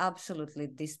 He absolutely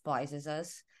despises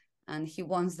us. and he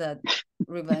wants that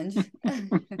revenge.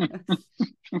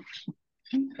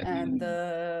 And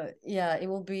yeah, it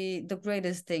will be the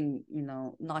greatest thing,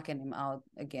 knocking him out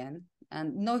again.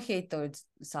 And no hate towards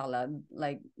Salah.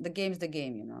 Like, the game's the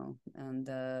game, and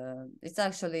it's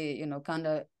actually, kind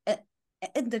of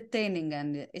entertaining,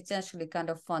 and it's actually kind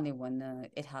of funny when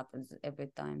it happens every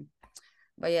time.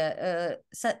 But yeah,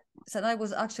 so I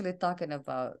was actually talking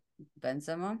about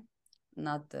Benzema,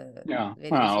 not Yeah.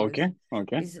 Vinicius. Okay.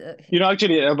 Okay. He's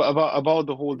Actually, about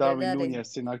the whole the Darwin daddy.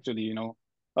 Nunez thing, actually,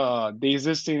 there's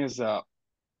this thing is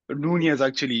Nunez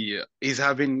actually is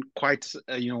having quite,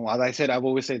 as I said, I've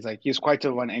always said, it's like he's quite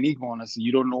of an enigma, honestly.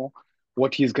 You don't know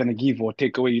what he's going to give or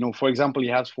take away. For example, he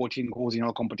has 14 goals in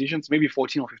all competitions, maybe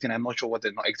 14 or 15. I'm not sure what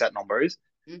the exact number is.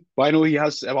 Mm. But I know he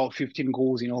has about 15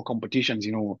 goals in all competitions,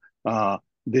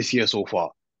 this year so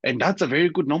far. And that's a very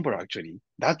good number, actually.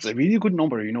 That's a really good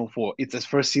number, for it's his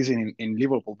first season in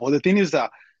Liverpool. But the thing is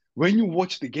that when you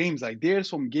watch the games, like there are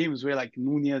some games where like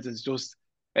Nunez is just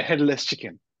a headless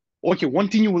chicken. Okay, one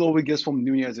thing you will always guess from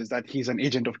Nunez is that he's an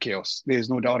agent of chaos.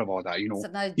 There's no doubt about that. So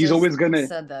I He's just always gonna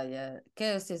said that, yeah.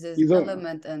 Chaos is his he's a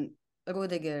element, and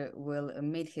Rudiger will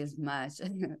meet his match.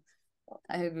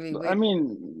 I agree. I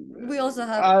We also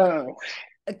mean, have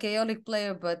a chaotic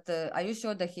player, but are you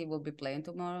sure that he will be playing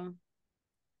tomorrow?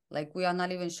 Like, we are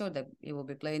not even sure that he will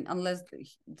be playing unless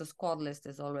the squad list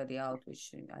is already out,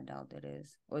 which I doubt it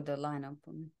is, or the lineup.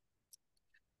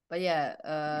 But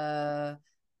yeah,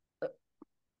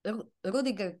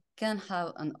 Rudiger can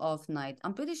have an off night.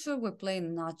 I'm pretty sure we're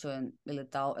playing Nacho and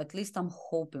Militao. At least I'm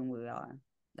hoping we are.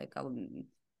 Like,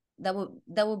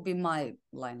 that would be my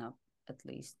lineup at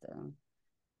least.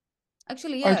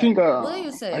 Actually, I yeah. think What do you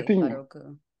I say, think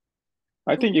Haruka?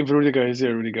 I Who? think if Rudiger is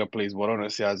here, Rudiger plays. But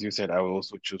honestly, as you said, I will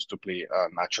also choose to play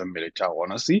Nacho Militao,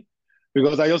 honestly,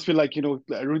 because I just feel like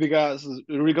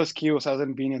Rudiger's chaos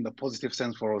hasn't been in the positive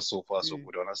sense for us so far, so Mm,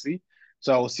 good, honestly.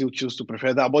 So I will still choose to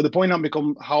prefer that. But the point now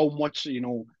become how much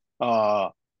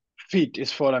fit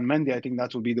is Ford and Mendy. I think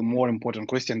that will be the more important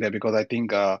question there because I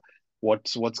think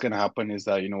what's gonna happen is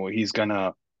that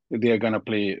they're gonna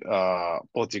play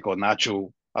what's it called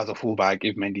Nacho as a fullback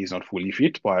if Mendy is not fully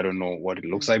fit, but I don't know what it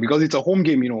looks mm, like because it's a home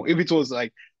game. If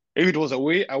it was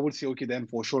away, I would say okay then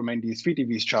for sure Mendy is fit if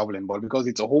he's traveling, but because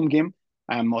it's a home game,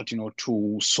 I'm not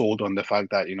too sold on the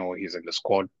fact that he's in the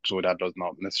squad, so that does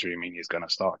not necessarily mean he's gonna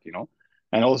start.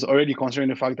 And also already considering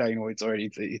the fact that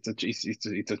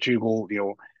it's a 3 goal,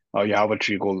 you have a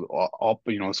 3 goal up,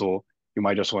 so you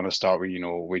might just want to start with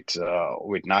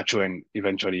Nacho and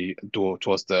eventually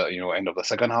towards the end of the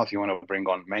second half you want to bring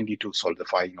on Mendy to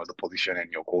solidify the position and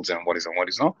your goals and what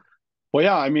is not. But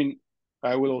yeah, I mean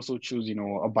I will also choose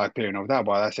a back pairing of that.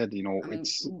 But as I said, I mean,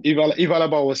 it's if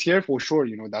Alaba was here for sure,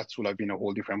 that would have been a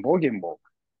whole different ball game. But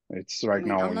it's I right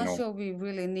mean, now, I'm not sure we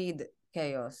really need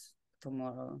chaos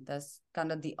tomorrow. That's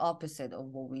kind of the opposite of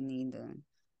what we need.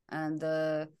 And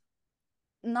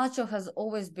Nacho has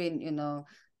always been,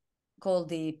 called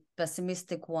the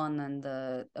pessimistic one and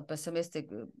a pessimistic,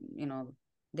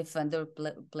 defender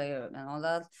player and all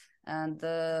that. And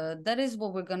that is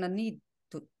what we're gonna need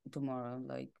tomorrow.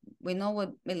 Like, we know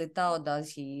what Militao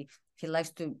does. He likes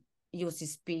to use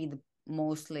his speed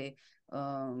mostly.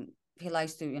 He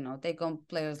likes to take on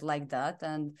players like that,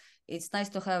 and it's nice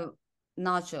to have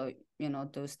Nacho,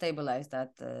 to stabilize that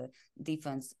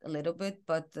defense a little bit.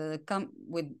 But come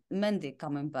with Mendy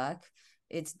coming back,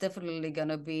 it's definitely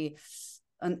gonna be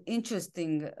an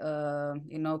interesting,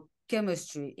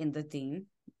 chemistry in the team.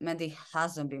 Mendy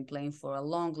hasn't been playing for a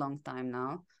long, long time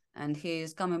now, and he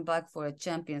is coming back for a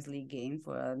Champions League game,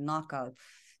 for a knockout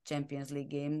Champions League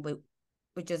game,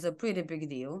 which is a pretty big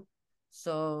deal.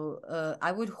 So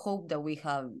I would hope that we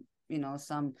have,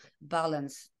 some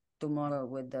balance tomorrow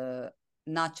with the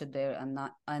Nacho there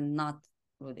and not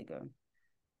Rudiger,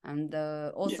 and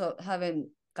yeah, also having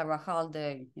Carvajal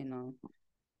there,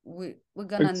 we're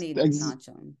gonna ex need ex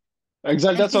Nacho, exactly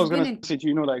and that's what I he's was been gonna in say to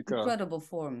you, like incredible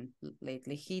form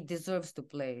lately. He deserves to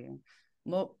play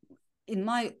more, in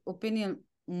my opinion,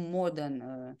 more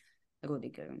than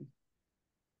Rudiger.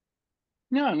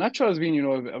 Yeah, Nacho has been,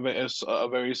 a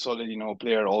very solid,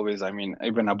 player always. I mean,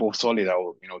 even above solid, I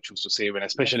will, choose to say, and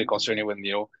especially Definitely. concerning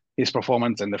when, his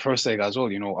performance in the first leg as well,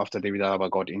 after David Alaba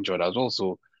got injured as well.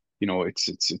 So,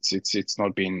 it's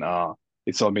not been,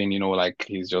 like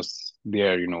he's just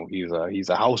there, he's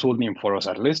a household name for us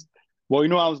at least. Well,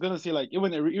 I was gonna say like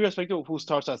even irrespective of who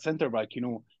starts at center back,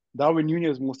 Darwin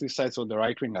Nunez mostly starts on the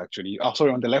right wing actually. Oh,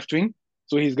 sorry, on the left wing.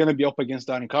 So he's gonna be up against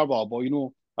Danny Carvalho, but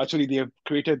actually they have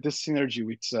created this synergy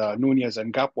with Nunez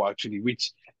and Gakpo actually,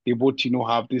 which they both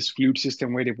have this fluid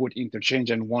system where they both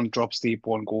interchange and one drops deep,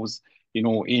 one goes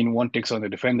in one takes on the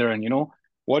defender and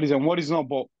what is and what is not.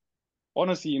 But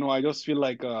honestly, I just feel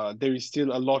like there is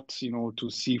still a lot, to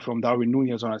see from Darwin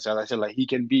Nunez. Honestly, as I said, like he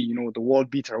can be, the world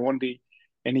beater one day,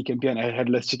 and he can be an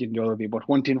headless chicken the other day. But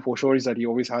one thing for sure is that he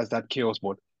always has that chaos.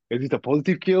 But is it a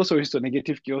positive chaos or is it a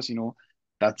negative chaos?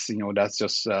 That's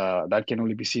just that can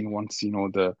only be seen once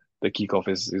the kickoff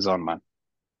is on, man.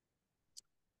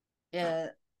 Yeah,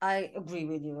 I agree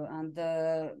with you. And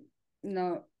you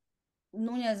know,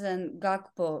 Nunez and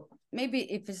Gakpo, maybe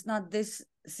if it's not this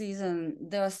season,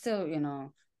 there are still,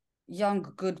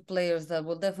 young, good players that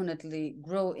will definitely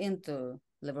grow into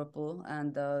Liverpool.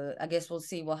 And I guess we'll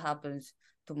see what happens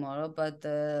tomorrow. But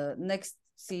next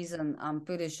season, I'm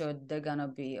pretty sure they're gonna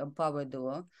be a power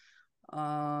duo.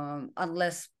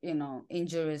 Unless,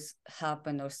 injuries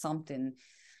happen or something,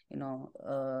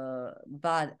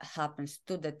 bad happens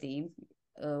to the team.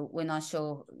 We're not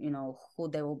sure, who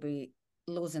they will be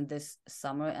losing this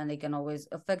summer, and it can always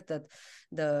affect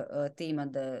the team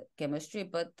and the chemistry.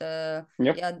 But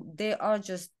Yep. yeah, they are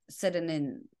just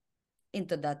setting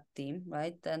into that team,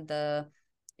 right? And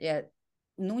yeah,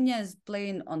 Nunez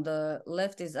playing on the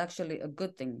left is actually a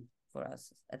good thing for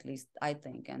us, at least I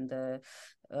think. And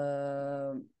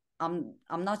uh,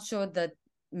 I'm not sure that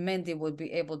Mendy would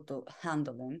be able to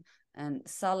handle him. And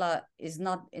Salah is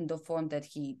not in the form that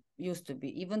he used to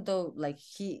be, even though like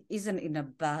he isn't in a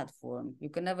bad form. You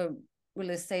can never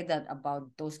really say that about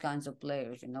those kinds of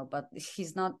players, but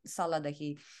he's not Salah that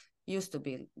he used to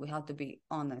be. We have to be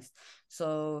honest.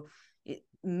 So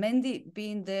Mendy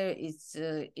being there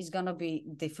is gonna be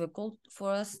difficult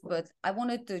for us. But I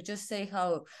wanted to just say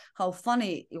how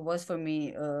funny it was for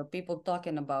me. People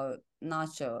talking about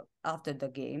Nacho after the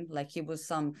game, like he was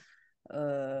some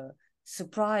uh,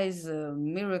 surprise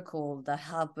miracle that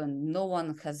happened. No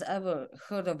one has ever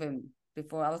heard of him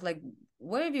before. I was like,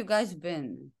 where have you guys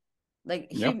been? Like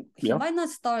Yep. he Yep. might not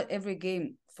start every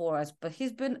game for us, but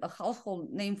he's been a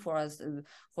household name for us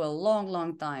for a long,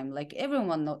 long time. Like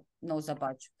everyone knows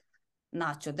about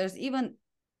Nacho. There's even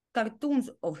cartoons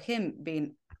of him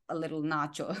being a little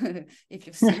Nacho, if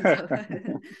you've seen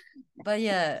them. But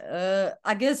yeah,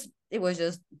 I guess it was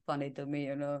just funny to me,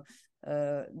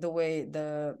 the way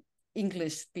the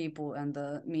English people and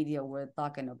the media were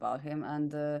talking about him,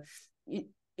 and it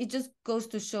it just goes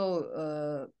to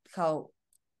show how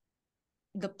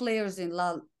the players in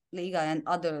La Liga and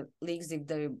other leagues, if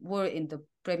they were in the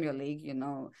Premier League,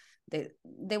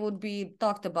 they would be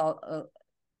talked about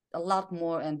a lot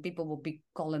more, and people will be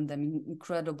calling them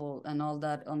incredible and all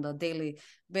that on the daily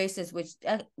basis, which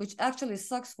actually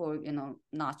sucks for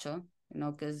Nacho,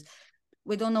 because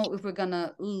we don't know if we're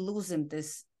gonna lose him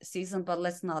this season. But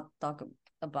let's not talk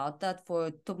about that.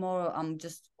 For tomorrow, I'm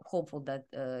just hopeful that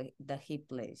he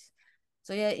plays.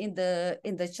 So yeah, in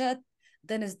the chat,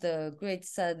 Dennis the Great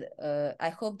said, I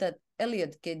hope that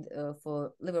Elliot kid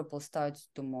for Liverpool starts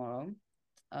tomorrow.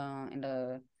 In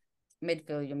the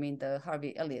midfield, you mean the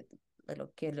Harvey Elliott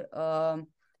little kid.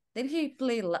 Did he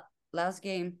play last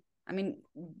game? I mean,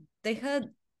 they had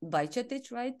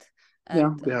Bajcetic, right? Yeah,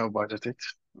 And they have budgeted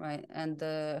right, and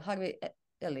Harvey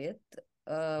Elliott.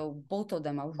 Both of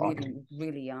them are on. really,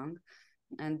 really young,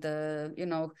 and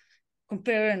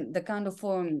comparing the kind of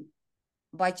form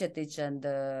Bajcetic and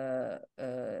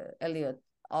Elliott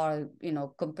are,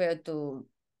 compared to,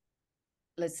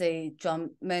 let's say,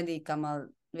 John Mendy,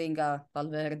 Camavinga,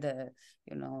 Valverde,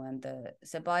 and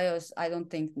Ceballos, I don't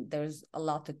think there's a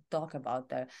lot to talk about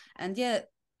there. And yeah,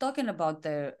 talking about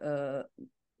their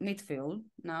midfield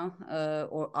now,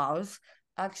 or ours,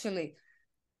 actually,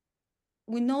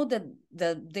 we know that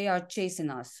they are chasing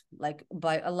us like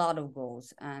by a lot of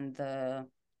goals. And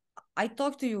I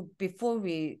talked to you before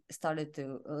we started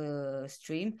to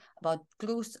stream about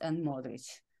Cruz and Modric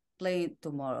playing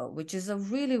tomorrow, which is a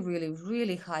really, really,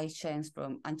 really high chance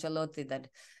from Ancelotti that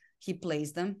he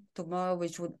plays them tomorrow,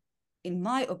 which would, in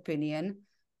my opinion,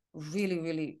 really,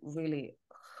 really, really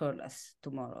hurt us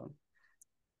tomorrow.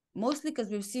 Mostly because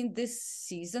we've seen this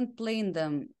season playing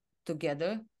them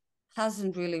together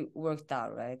hasn't really worked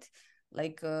out, right?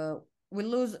 Like we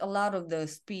lose a lot of the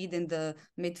speed in the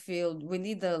midfield. We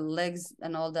need the legs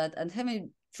and all that. And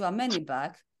having Chouameni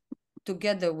back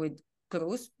together with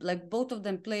Cruz, like both of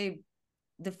them play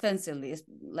defensively. It's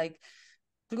like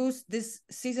Cruz this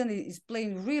season is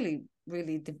playing really,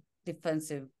 really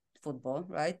defensive football,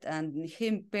 right? And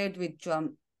him paired with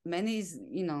Chouameni is,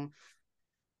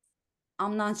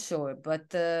 I'm not sure, but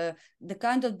the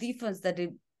kind of defense that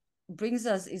it brings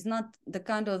us is not the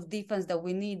kind of defense that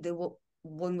we need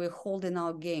when we're holding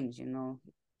our games.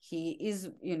 He is,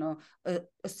 a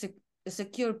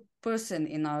secure person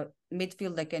in our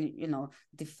midfield that can,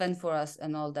 defend for us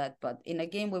and all that. But in a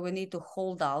game where we need to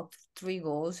hold out 3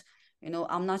 goals,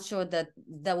 I'm not sure that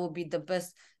that would be the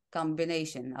best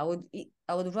combination. I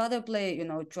would rather play,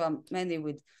 Tchouaméni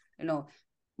with,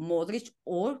 Modric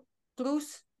or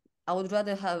Cruz. I would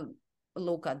rather have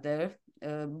Luka there,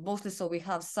 mostly so we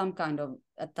have some kind of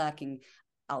attacking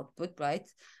output, right?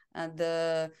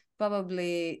 And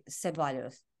probably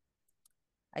Ceballos.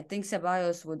 I think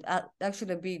Ceballos would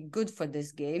actually be good for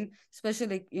this game,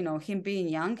 especially him being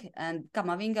young, and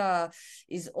Camavinga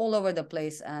is all over the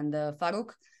place. And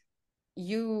Farouk,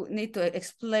 you need to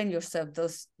explain yourself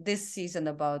this season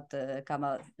about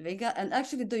Camavinga. And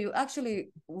actually, do you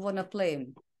actually want to play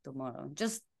him tomorrow?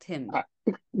 Just him. I,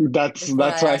 that's Before I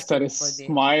that's why I ask you started for the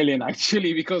smiling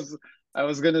actually because I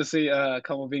was gonna say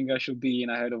Camavinga should be in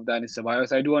ahead of Dani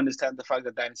Ceballos. I do understand the fact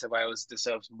that Dani Ceballos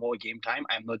deserves more game time.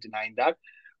 I'm not denying that,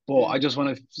 but I mm, just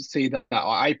want to say that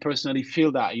I personally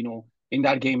feel that in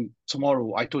that game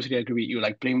tomorrow, I totally agree with you.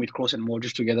 Like playing with Kroos and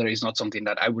Modric together is not something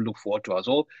that I would look forward to as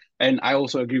well. And I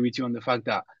also agree with you on the fact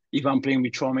that if I'm playing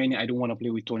with Tchouaméni, I don't want to play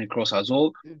with Toni Kroos as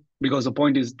well, mm, because the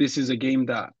point is this is a game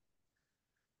that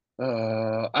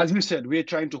as you said, we're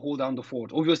trying to hold down the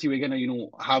fort. Obviously, we're gonna,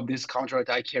 have this counter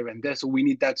attack here and there. So we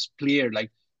need that player, like,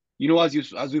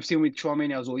 as we've seen with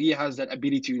Tchouaméni as well, he has that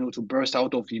ability, to burst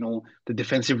out of, the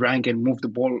defensive rank and move the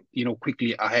ball,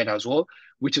 quickly ahead as well,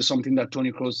 which is something that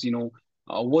Toni Kroos,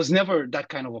 was never that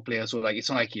kind of a player. So like, it's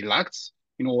not like he lacked,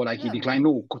 like he yeah, declined.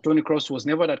 No, Toni Kroos was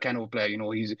never that kind of a player.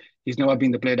 He's never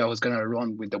been the player that was gonna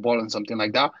run with the ball and something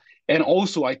like that. And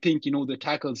also, I think, the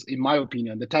tackles, in my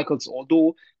opinion, the tackles,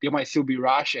 although they might still be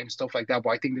rash and stuff like that,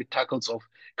 but I think the tackles of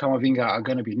Kamavinga are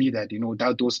going to be needed,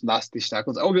 that those last ditch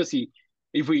tackles. Obviously,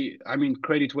 I mean,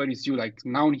 credit where it's due, like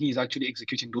now he's actually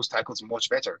executing those tackles much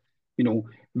better.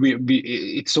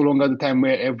 It's no longer the time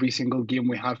where every single game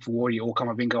we have to worry, oh,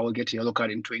 Kamavinga will get a yellow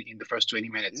card in the first 20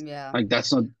 minutes. yeah, Like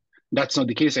that's not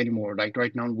the case anymore. Like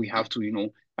right now we have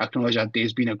to, acknowledge that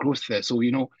there's been a growth there. So,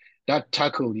 that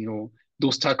tackle,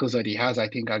 those tackles that he has, I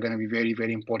think, are going to be very,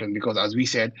 very important because, as we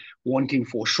said, one thing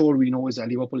for sure we know is that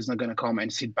Liverpool is not going to come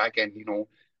and sit back and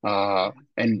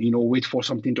wait for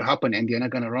something to happen, and they're not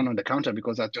going to run on the counter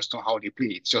because that's just not how they play.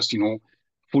 It's just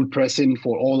full pressing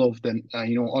for all of the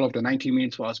 90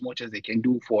 minutes for as much as they can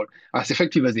do for as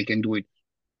effective as they can do it.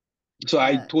 So I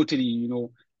yeah. totally,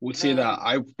 would say that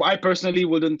Um, I personally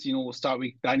wouldn't, start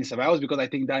with Dani Ceballos because I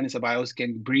think Dani Ceballos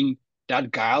can bring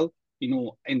that guile,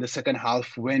 in the second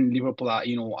half when Liverpool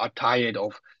are tired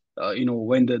of,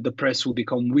 when the press will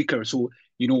become weaker. So,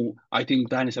 I think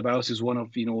Dani Ceballos is one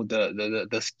of,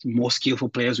 the most skillful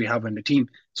players we have in the team.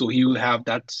 So he will have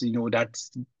that, that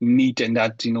neat and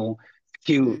that,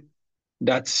 skill mm.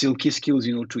 that silky skills,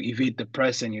 to evade the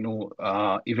press and,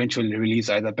 eventually release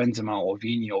either Benzema or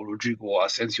Vini or Rodrigo or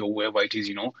Asensio, whoever it is,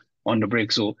 on the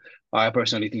break. So I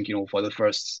personally think, for the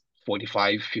first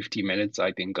 45, 50 minutes,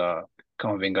 I think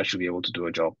Camavinga should be able to do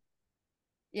a job.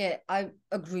 Yeah, I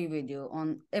agree with you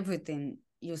on everything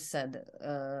you said.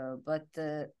 But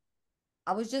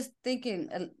I was just thinking,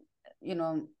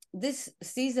 this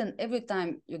season, every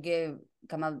time you gave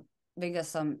Kamavinga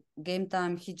some game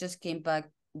time, he just came back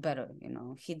better.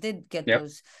 He did get Yep.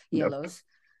 those Yep. yellows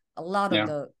a lot of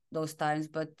Yeah. those times,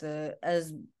 but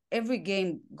as every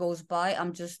game goes by,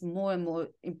 I'm just more and more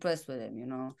impressed with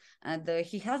him. And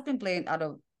he has been playing out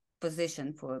of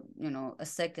position for a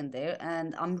second there,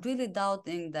 and I'm really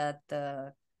doubting that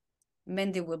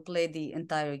Mendy will play the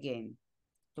entire game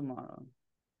tomorrow.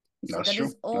 So That's that true.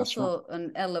 is That's true. also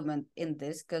an element in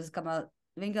this because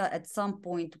Kamavinga at some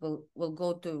point will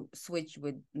go to switch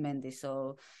with Mendy.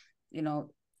 So, you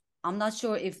know, I'm not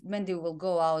sure if Mendy will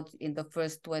go out in the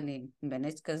first 20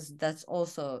 minutes because that's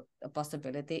also a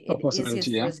possibility. A It is his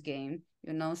possibility. Yeah. first game.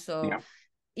 So Yeah.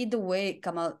 either way,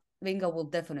 Kamavinga will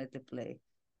definitely play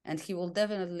and he will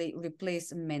definitely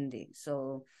replace Mendy.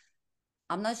 So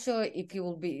I'm not sure if he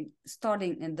will be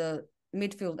starting in the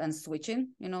midfield and switching,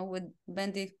 with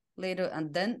Mendy later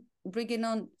and then bringing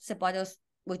on Ceballos,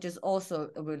 which is also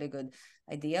a really good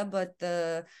idea. But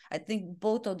I think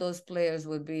both of those players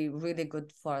will be really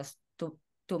good for us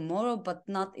tomorrow, but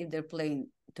not if they're playing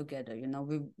together.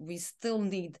 We still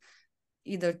need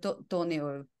either Tony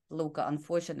or Luca,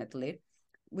 unfortunately.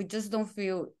 We just don't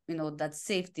feel, that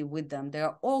safety with them. They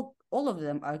are all of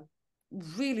them are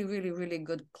really, really, really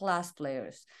good class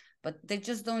players, but they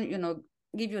just don't,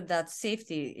 give you that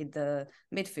safety in the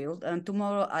midfield. And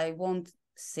tomorrow I want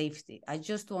safety. I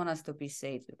just want us to be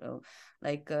safe,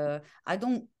 like I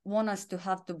don't want us to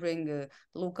have to bring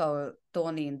Luca or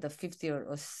Tony in the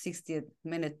 50th or 60th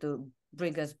minute to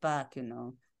bring us back.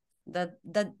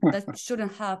 That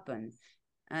shouldn't happen.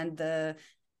 And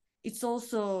it's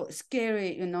also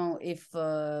scary, if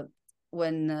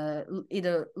when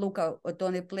either Luca or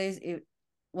Tony plays,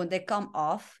 when they come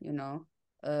off, in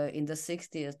the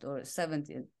 60th or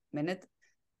 70th minute,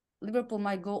 Liverpool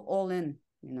might go all in.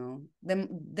 Then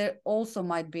there also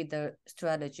might be their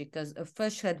strategy, because a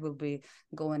fresh head will be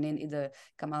going in, either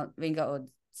Camavinga or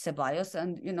Ceballos,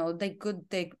 and they could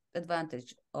take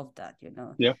advantage of that.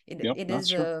 Yeah, It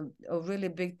that's is true. a really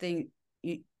big thing,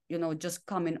 just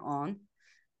coming on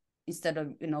instead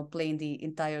of playing the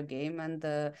entire game. And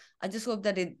I just hope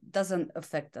that it doesn't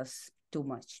affect us too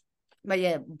much. But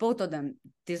yeah, both of them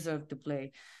deserve to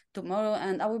play tomorrow,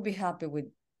 and I would be happy with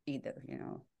either,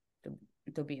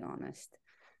 to be honest.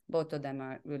 Both of them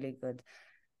are really good.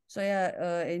 So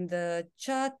yeah, in the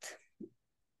chat,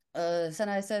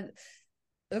 Sana said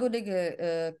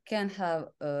Rudiger can have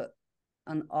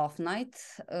an off night.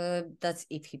 That's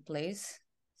if he plays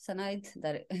tonight.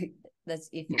 That's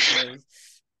if he plays.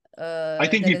 I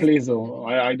think That he is. plays though.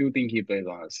 I do think he plays,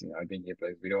 honestly. I think he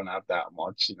plays. We don't have that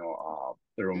much,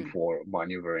 room Mm, for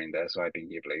maneuvering there, so I think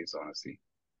he plays, honestly.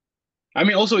 I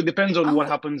mean, also it depends on what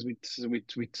I'm. happens with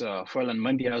Ferland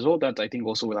Mendy as well. That I think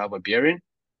also will have a bearing.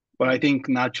 But I Mm. think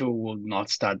Nacho will not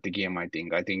start the game. I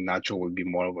think Nacho will be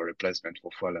more of a replacement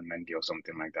for Ferland Mendy or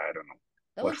something like that. I don't know.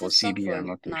 That But would for just suck CB, for I'm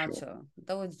not too sure. Nacho.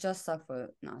 That would just suck for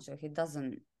Nacho. He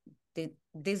doesn't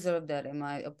deserve that, in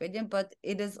my opinion. But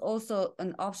it is also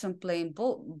an option playing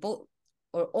both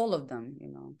or all of them.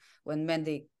 When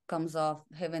Mendy comes off,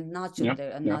 having Nacho Yeah,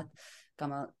 there and yeah, not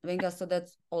Camavinga. So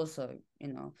that's also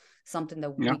something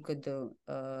that yeah. we could do.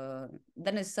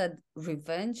 Dennis said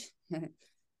revenge.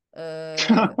 uh,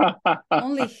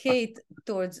 Only hate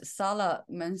towards Salah.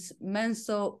 Men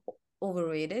so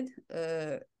overrated.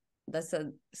 That's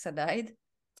a Sadaid.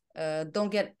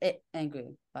 Don't get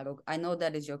angry, Farouk. I know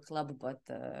that is your club, but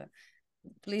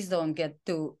please don't get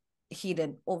too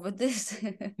heated over this.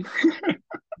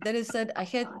 That is said,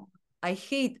 I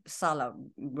hate Salah,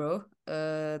 bro.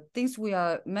 Things we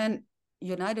are men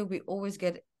united, we always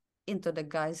get into the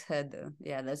guy's head.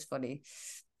 Yeah, that's funny.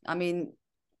 I mean,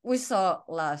 we saw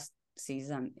last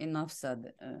season. Enough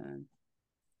said.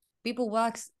 People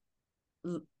wax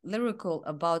lyrical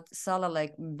about Salah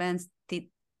like Ben's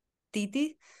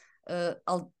Titi.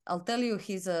 I'll tell you,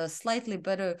 he's a slightly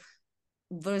better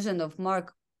version of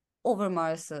Mark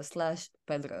Overmars slash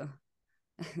Pedro.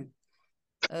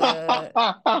 uh,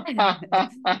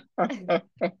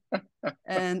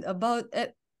 and about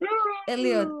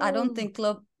Elliot, I don't think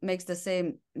Klopp makes the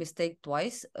same mistake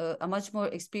twice. A much more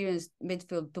experienced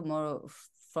midfield tomorrow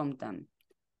from them.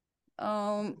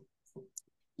 Um,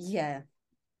 yeah,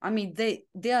 I mean they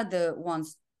are the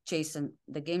ones chasing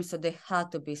the game, so they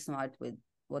had to be smart with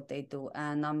what they do,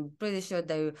 and I'm pretty sure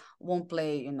they won't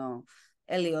play,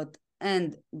 Elliot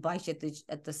and Bajcetic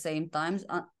at the same times,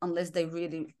 unless they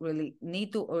really really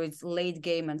need to, or it's late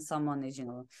game and someone is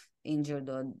injured,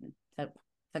 or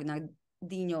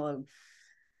Fernandinho or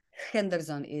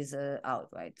Henderson is out,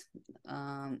 right?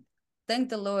 Thank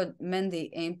the Lord, Mendy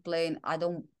ain't playing. I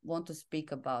don't want to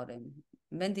speak about him.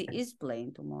 Mendy is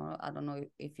playing tomorrow. I don't know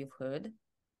if you've heard.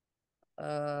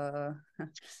 Uh,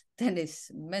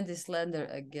 Dennis, Mendy slander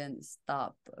again.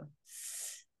 Stop.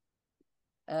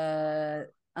 Uh,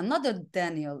 Another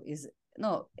Daniel is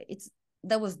no. It's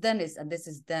that was Dennis, and this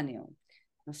is Daniel.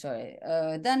 I'm sorry.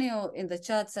 Daniel in the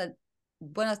chat said,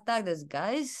 "Buenas tardes,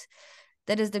 guys."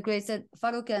 That is the great said.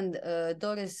 Farouk and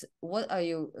Doris, what are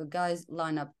you guys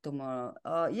line up tomorrow?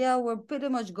 Yeah, we're pretty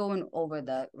much going over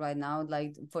that right now.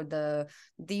 Like for the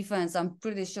defense, I'm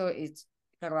pretty sure it's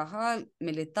Carvajal,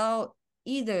 Militao,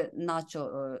 either Nacho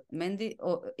or Mendy,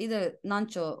 or either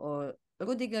Nacho or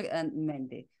Rudiger and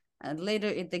Mendy. And later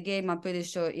in the game, I'm pretty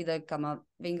sure either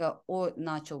Camavinga or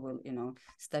Nacho will,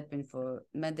 step in for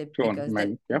Mendy, Sure, because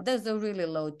man. Yeah. there's a really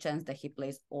low chance that he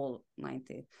plays all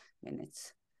 90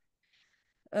 minutes.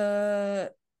 Uh,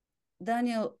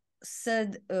 Daniel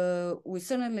said, "We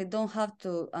certainly don't have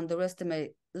to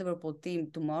underestimate Liverpool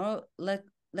team tomorrow. Let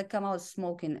come out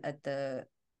smoking at the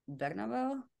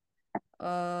Bernabeu."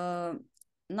 Uh,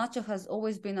 Nacho has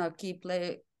always been our key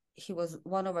player. He was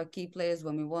one of our key players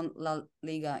when we won La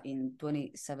Liga in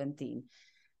 2017.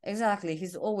 Exactly,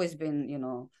 he's always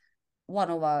been,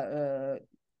 one of our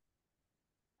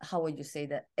how would you say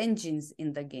that, engines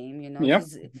in the game. Yeah,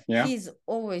 yeah. He's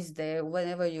always there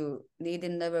whenever you need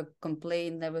him, never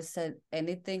complained, never said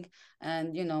anything.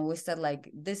 And we said like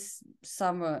this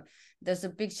summer there's a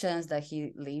big chance that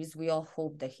he leaves. We all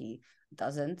hope that he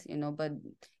doesn't, but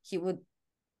he would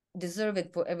deserve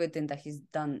it for everything that he's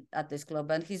done at this club,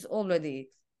 and he's already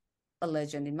a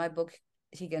legend in my book.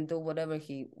 He can do whatever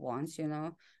he wants.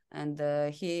 and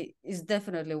he is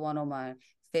definitely one of my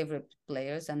favorite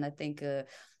players, and I think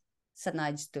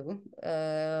Sanaj too.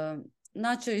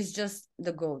 Nacho is just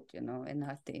the GOAT, in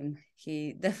our team.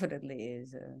 He definitely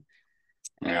is.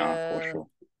 Yeah, for Uh, sure.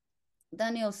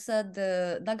 Daniel said,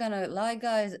 not gonna lie,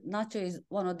 guys, Nacho is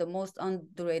one of the most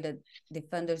underrated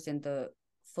defenders in the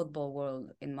football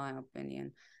world, in my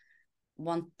opinion.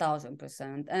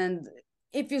 1000%. And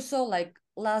if you saw like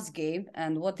last game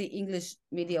and what the English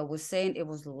media was saying, it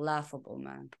was laughable,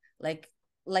 man. Like,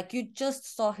 like you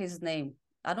just saw his name.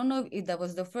 I don't know if that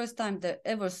was the first time they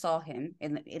ever saw him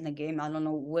in a game. I don't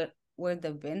know where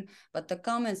they've been, but the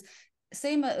comments,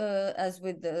 same as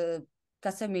with the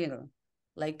Casemiro,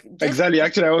 like just Exactly.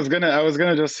 Actually, I was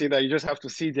gonna just say that you just have to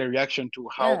see their reaction to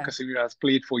how yeah, Casemiro has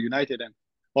played for United, and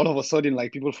all of a sudden,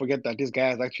 like people forget that this guy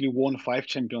has actually won five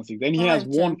Champions League. Then he has five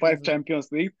won Champions five League,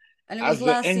 Champions League and it was as the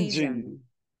last engine. season,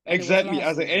 and it was Exactly, last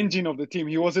as the season. engine of the team.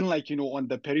 He wasn't like, on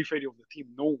the periphery of the team.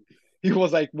 No, he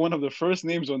was like one of the first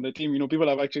names on the team. People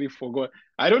have actually forgot.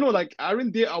 I don't know, like,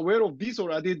 aren't they aware of this,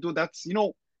 or are they do that's,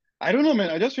 I don't know, man.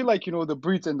 I just feel like, the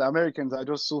Brits and the Americans are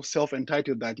just so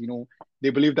self-entitled that, they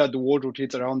believe that the world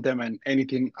rotates around them and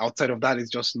anything outside of that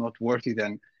is just not worth it.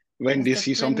 And when As they the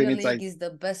see something, Premier it's League like, is the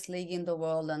best league in the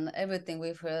world and everything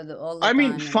we've heard all the I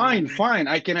mean, time, fine, fine.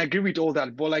 I can agree with all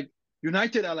that. But like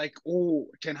United are like, oh,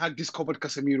 Ten Hag discovered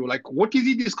Casemiro. Like, what is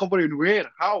he discovering? Where?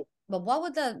 How? But what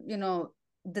would that,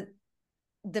 the,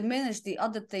 diminish the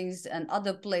other things and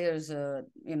other players, that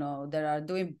are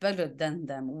doing better than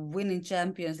them, winning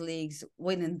Champions Leagues,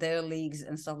 winning their leagues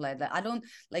and stuff like that.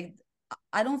 Like,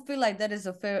 I don't feel like that is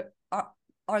a fair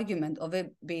argument of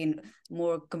it being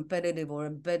more competitive or a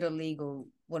better league or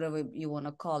whatever you want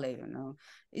to call it.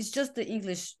 It's just the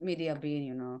English media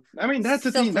being, I mean, that's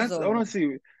the thing. That's self-absorbed.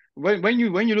 honestly when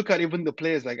you look at even the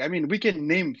players, like I mean, we can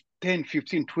name 10,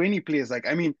 15, 20 players. Like,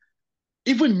 I mean,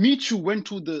 even Michu went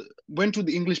to the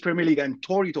English Premier League and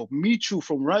tore it up. Michu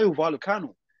from Rayo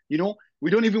Vallecano. We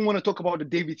don't even want to talk about the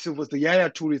David Silvas, the Yaya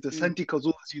Toures, the Mm. Santi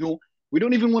Cazorlas. We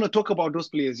don't even want to talk about those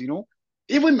players.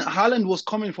 Even Haaland was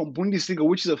coming from Bundesliga,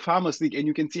 which is a farmers league, and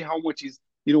you can see how much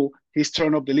he's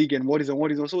turned up the league and what is and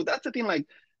what is. So that's the thing. Like,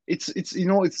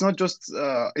 it's not just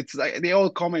it's like they all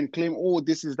come and claim, oh,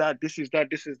 this is that, this is that,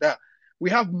 this is that. We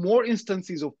have more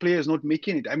instances of players not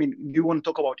making it. I mean, do you want to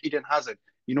talk about Eden Hazard?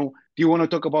 Do you want to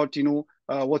talk about,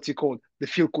 what's it called? The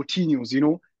Phil Coutinho's,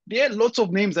 There are lots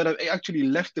of names that have actually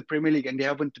left the Premier League and they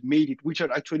haven't made it, which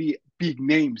are actually big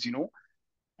names.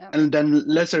 Yeah. And then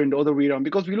lesser in the other way around.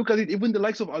 Because we look at it, even the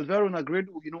likes of Alvaro Negredo,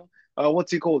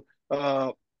 what's it called?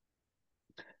 Uh,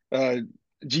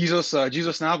 Jesus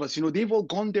Navas, they've all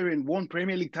gone there and won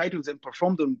Premier League titles and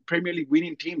performed on Premier League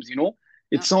winning teams. Yeah.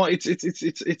 It's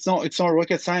not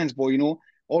rocket science, but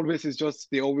always it's just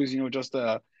they always just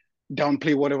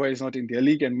downplay whatever is not in their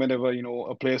league, and whenever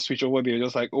a player switch over, they're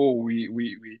just like, oh, we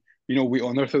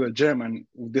unearthed a gem, and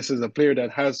this is a player that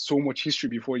has so much history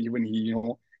before even he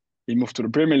moved to the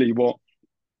Premier League. But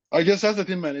I guess that's the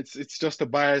thing, man. It's just a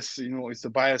bias, it's the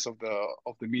bias of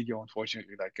the media,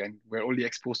 unfortunately. Like, and we're only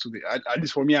exposed to at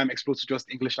least for me, I'm exposed to just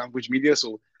English language media,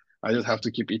 so I just have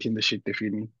to keep eating the shit they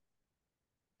feed me.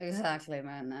 Exactly,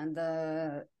 man. And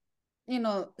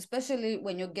especially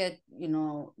when you get,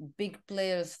 big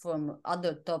players from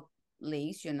other top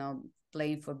leagues,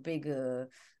 playing for big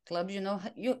clubs,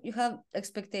 you have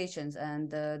expectations,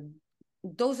 and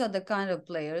those are the kind of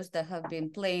players that have been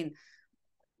playing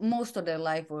most of their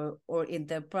life, or in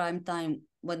their prime time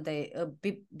when they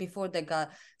before they got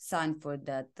signed for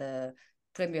that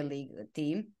Premier League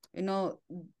team.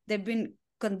 They've been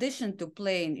conditioned to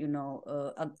playing,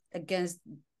 against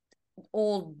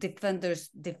all defenders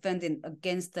defending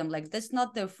against them. Like, that's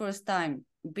not their first time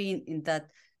being in that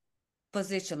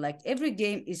position. Like, every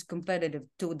game is competitive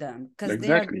to them because they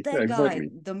are Exactly. Yeah, that guy, exactly.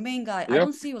 the main guy. I Yep.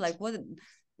 don't see like what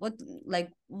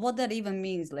what that even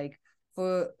means. Like,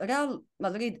 for Real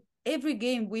Madrid, every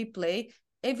game we play,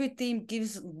 every team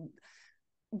gives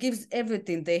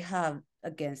everything they have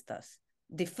against us,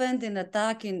 defending,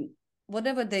 attacking,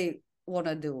 whatever they want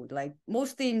to do. Like,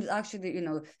 most teams actually,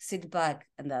 sit back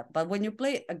and that. But when you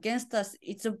play against us,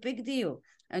 it's a big deal.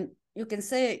 And you can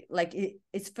say like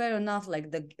it's fair enough.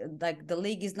 Like the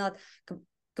league is not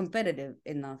competitive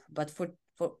enough. But for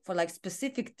like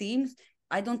specific teams,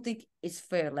 I don't think it's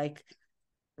fair. Like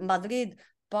Madrid,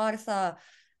 Barca,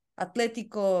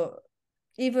 Atletico,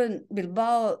 even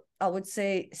Bilbao, I would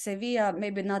say Sevilla,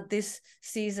 maybe not this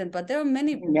season, but there are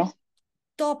many Yeah.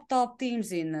 top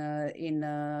teams in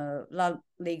La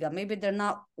Liga. Maybe they're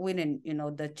not winning,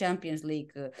 the Champions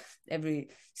League every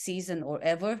season or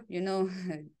ever.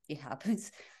 It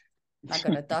happens. Not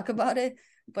gonna talk about it,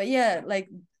 but yeah, like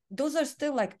those are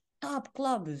still like top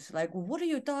clubs. Like, what are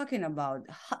you talking about?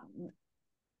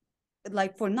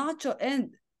 Like for Nacho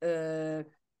and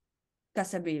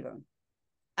Casemiro,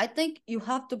 I think you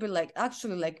have to be like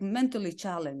actually like mentally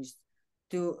challenged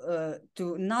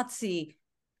to not see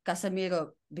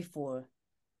Casemiro before.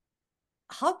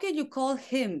 How can you call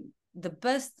him the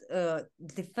best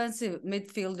defensive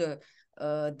midfielder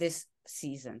this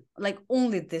season? Like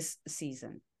only this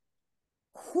season.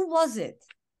 Who was it?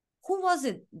 Who was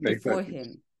it before Exactly.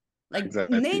 him? Like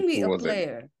Exactly. name me Who a was it?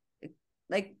 player.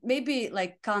 Like maybe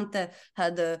like Kante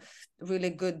had a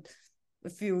really good a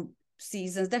few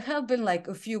seasons. There have been like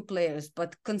a few players,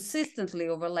 but consistently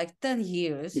over like 10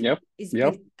 years, Yep. it's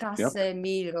Yep. been Yep.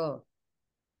 Casemiro.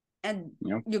 And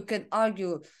Yep. you can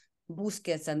argue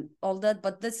Busquets and all that,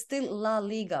 but that's still La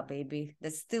Liga, baby.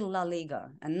 That's still La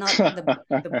Liga and not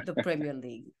the Premier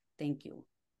League. Thank you.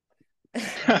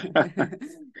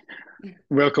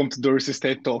 Welcome to Doris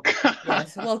Estate Talk.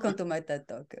 Yes, welcome to my TED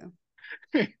Talk.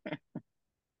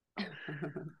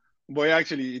 Boy,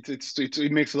 actually,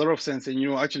 it makes a lot of sense. And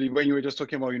actually, when you were just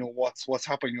talking about what's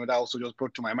happening, that also just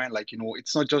brought to my mind. Like,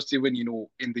 it's not just even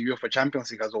in the UEFA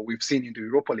Champions League as well. We've seen in the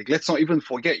Europa League. Let's not even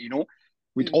forget,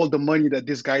 with Mm. all the money that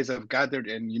these guys have gathered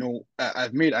and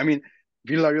have made. I mean,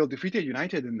 Villarreal defeated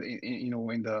United in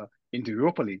the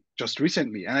Europa League just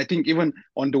recently, and I think even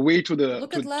on the way to the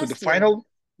Look at to the last year, final.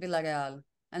 Villarreal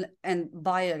and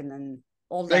Bayern and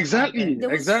all that happened. Exactly, They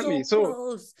were exactly. so So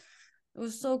close. It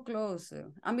was so close.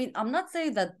 I mean, I'm not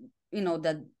saying that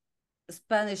that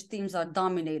Spanish teams are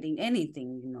dominating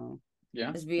anything.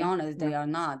 yeah, Let's be yeah, honest, yeah, they are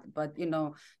not. But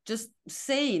just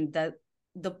saying that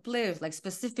the players, like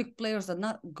specific players, are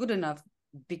not good enough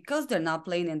because they're not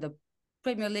playing in the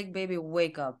Premier League, baby,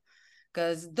 wake up.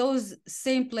 Because those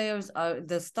same players are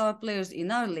the star players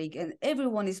in our league, and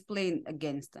everyone is playing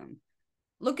against them.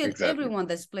 Look at exactly. everyone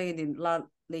that's playing in La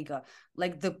Liga,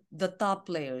 like the top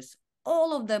players.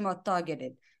 All of them are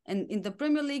targeted. And in the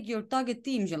Premier League, your target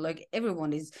teams, like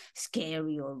everyone is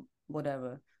scary or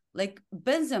whatever. Like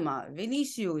Benzema,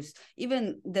 Vinicius,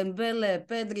 even Dembele,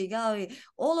 Pedri, Gavi,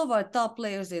 all of our top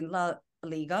players in La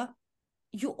Liga,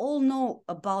 you all know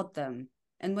about them.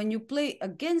 And when you play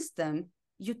against them,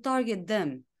 you target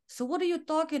them. So what are you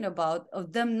talking about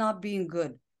of them not being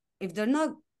good? If they're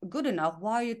not good enough,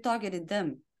 why are you targeting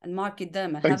them and marking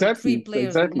them and having three Exactly,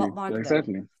 players exactly, mark them?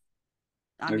 exactly,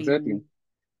 I exactly. mean,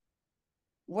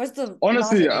 where's the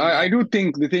Honestly, logic in I that? do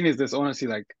think the thing is this, honestly,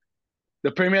 like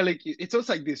the Premier League, it's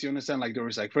also like this, you understand? Like there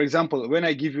is like, for example, when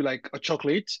I give you like a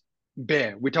chocolate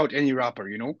bear without any wrapper,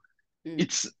 Mm,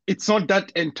 it's not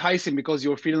that enticing because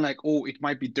you're feeling like, oh, it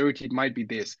might be dirty, it might be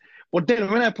this. But then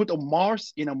when I put a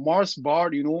Mars in a Mars bar,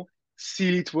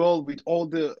 seal it well with all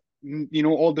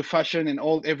the fashion and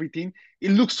all everything,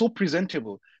 it looks so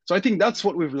presentable. So I think that's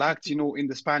what we've lacked, in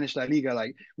the Spanish La Liga.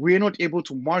 Like we're not able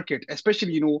to market,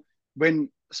 especially, when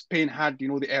Spain had,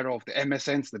 the era of the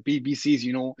MSNs, the BBCs,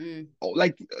 mm,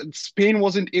 like Spain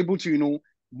wasn't able to,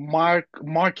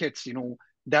 market,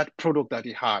 that product that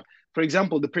it had. For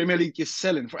example, the Premier League is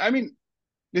selling for. I mean,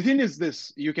 the thing is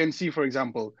this: you can see, for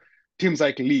example, teams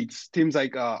like Leeds, teams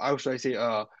like how should I say,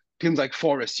 teams like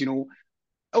Forest.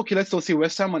 Okay, let's not say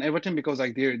West Ham and Everton because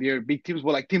like they're big teams,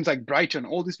 but like teams like Brighton,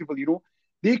 all these people,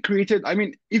 they created. I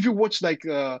mean, if you watch like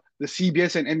the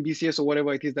CBS and NBCS or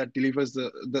whatever it is that delivers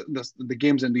the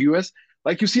games in the US,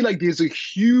 like you see like there's a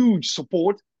huge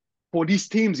support for these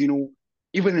teams,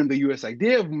 even in the US. Like they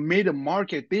have made a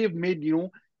market. They have made,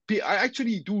 I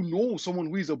actually do know someone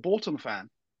who is a Bolton fan,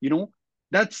 you know.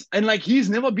 That's and like he's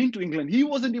never been to England. He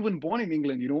wasn't even born in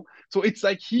England, So it's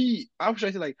like how should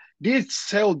I say, like they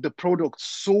sell the product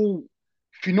so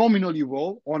phenomenally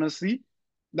well, honestly,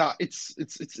 that it's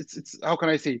how can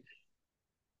I say,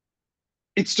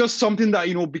 it's just something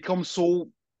that becomes so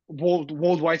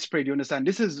worldwide spread. You understand?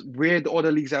 This is where the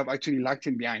other leagues have actually lacked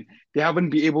in behind. They haven't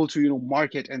been able to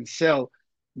market and sell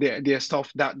their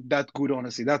stuff that good.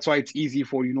 Honestly, that's why it's easy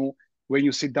for when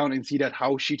you sit down and see that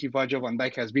how shitty Virgil van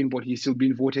Dijk has been, but he's still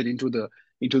been voted into the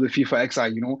FIFA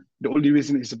XI. The only mm,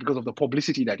 reason is because of the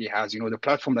publicity that he has. The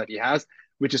platform that he has,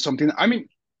 which is something. I mean,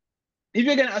 if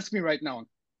you're gonna ask me right now,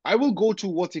 I will go to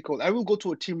what's it called? I will go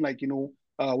to a team like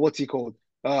what's it called?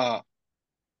 Uh,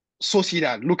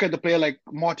 Sociedad, look at the player like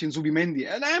Martin Zubimendi,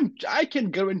 and I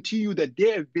can guarantee you that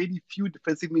there are very few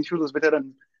defensive midfielders better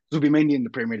than Zubimendi in the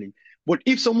Premier League. But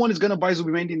if someone is gonna buy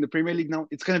Zubimendi in the Premier League now,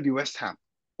 it's gonna be West Ham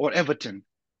or Everton.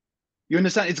 You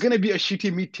understand? It's gonna be a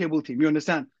shitty mid-table team. You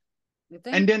understand? you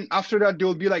And think? then after that,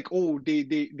 they'll be like, oh, they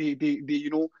they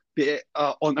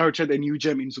unearthed a new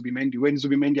gem in Zubimendi when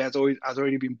Zubimendi has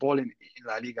already been balling in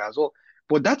La Liga as well.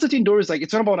 But that's the thing, Doris. Like,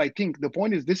 it's not about I think. The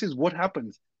point is, this is what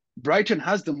happens. Brighton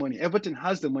has the money, Everton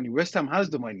has the money, West Ham has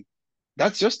the money.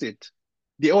 That's just it.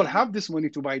 They all Yeah. have this money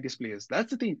to buy these players.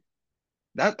 That's the thing.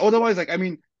 That otherwise, like I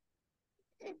mean,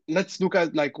 let's look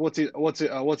at like what's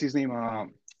his name?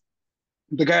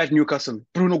 The guy at Newcastle,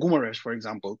 Bruno Guimaraes, for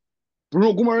example.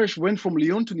 Bruno Guimaraes went from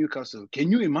Lyon to Newcastle. Can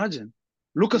you imagine?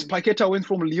 Lucas Mm. Paqueta went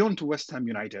from Lyon to West Ham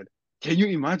United. Can you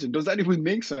imagine? Does that even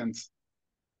make sense?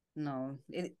 No,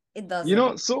 it You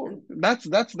know, doesn't. so And that's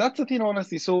the thing,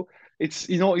 honestly. So it's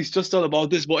it's just all about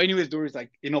this. But anyways, Doris,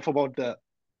 like enough about the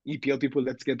EPL people.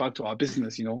 Let's get back to our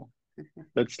business.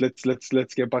 Let's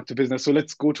get back to business. So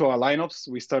let's go to our lineups.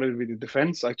 We started with the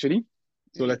defense actually.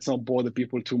 So mm, let's not bore the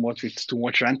people too much with too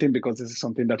much ranting because this is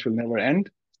something that will never end.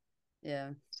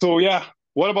 yeah, So yeah,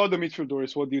 what about the midfield,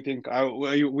 Doris? What do you think?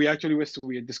 We actually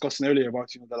we were discussing earlier about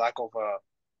the lack of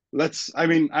let's. I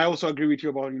mean, I also agree with you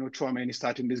about Chouameni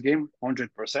starting this game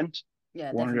 100%,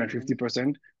 yeah, definitely.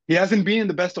 150%. He hasn't been in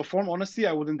the best of form, honestly.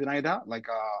 I wouldn't deny that. Like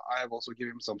I have also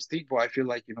given him some stick, but I feel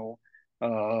like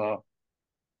uh,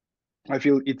 I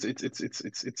feel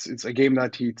it's a game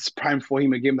that it's primed for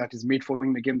him, a game that is made for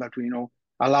him, a game that will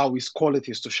allow his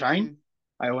qualities to shine. Mm,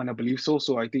 I want to believe so.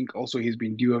 So I think also he's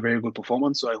been due a very good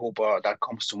performance. So I hope that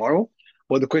comes tomorrow.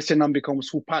 But the question now becomes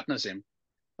who partners him.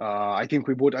 I think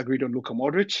we both agreed on Luka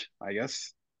Modric, I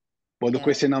guess. But the yeah,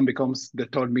 question now becomes the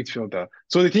third midfielder.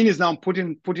 So the thing is now put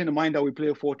in mind that we play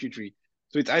a 4-3-3.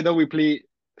 So it's either we play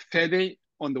Fede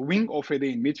on the wing or Fede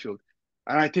in midfield.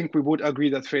 And I think we both agree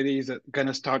that Fede is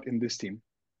gonna start in this team.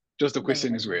 Just the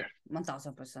question is definitely, where.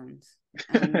 1000%.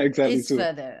 And Exactly. it's So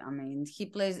further. I mean, he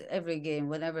plays every game.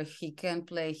 Whenever he can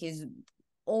play, he's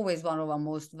always one of our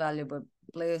most valuable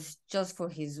players just for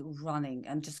his running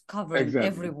and just covering exactly.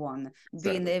 everyone,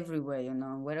 being Exactly. everywhere,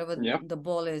 wherever Yeah. the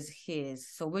ball is, he is.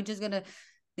 So we're just gonna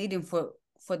need him for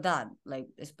that, like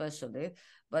especially.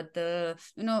 But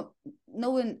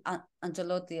knowing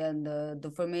Ancelotti and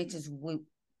the formations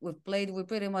we've played, we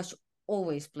pretty much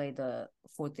always play the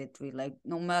 4-3. Like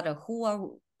no matter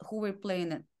who we're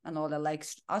playing and all that, like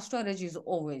our strategy is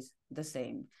always the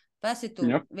same. Pass it to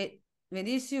Yeah.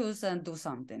 Vinicius and do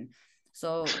something.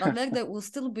 So Valverde will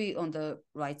still be on the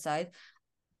right side.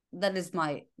 That is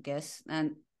my guess.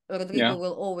 And Rodrigo Yeah.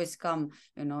 will always come,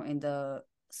 in the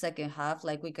second half.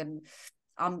 Like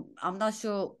I'm not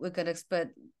sure we can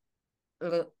expect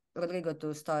Rodrigo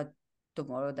to start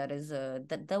tomorrow.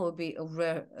 That would be a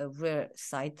rare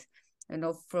sight,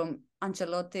 from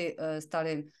Ancelotti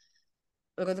starting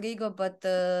Rodrigo. But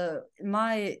in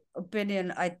my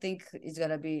opinion, I think it's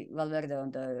gonna be Valverde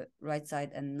on the right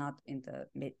side and not in the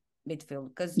midfield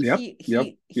because Yep. he Yep.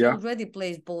 he he Yeah. already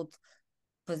plays both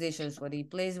positions when he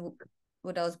plays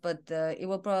with us, but it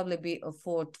will probably be a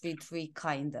 4-3-3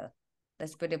 kinda.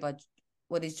 That's pretty much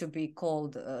what it should be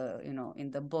called,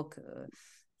 in the book,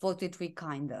 4-3-3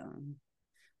 kinda,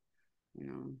 you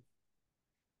know.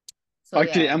 So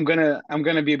Actually, yeah, I'm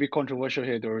gonna be a bit controversial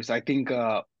here, Doris. I think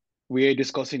we're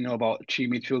discussing about three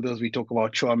midfielders. We talked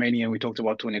about Chouameni and we talked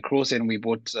about Toni Kroos, and we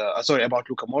both sorry about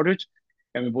Luka Modric,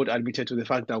 and we both admitted to the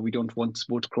fact that we don't want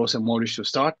both Kroos and Modric to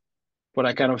start. But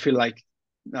I kind of feel like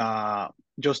uh,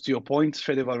 just to your point,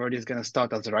 Fede Valverde is gonna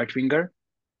start as a right winger,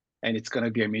 and it's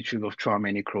gonna be a midfield of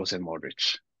Chouameni, Kroos, and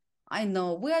Modric. I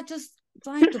know we are just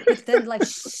trying to pretend like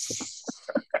shh,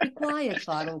 be quiet,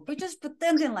 Farouk. We're just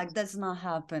pretending like that's not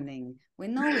happening. We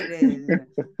know it is.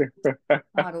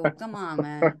 Farouk, come on,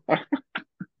 man.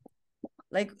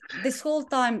 Like this whole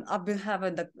time I've been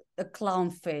having a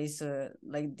clown face,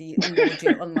 like the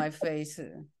emoji on my face,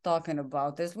 talking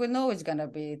about this. We know it's gonna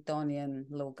be Tony and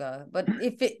Luca, but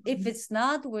if it's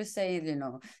not, we're saying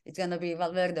it's gonna be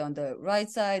Valverde on the right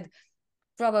side,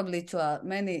 probably to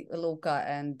many Luca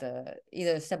and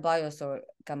either Ceballos or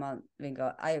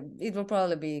Camavinga. It will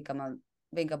probably be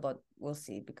Camavinga, but we'll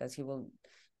see because he will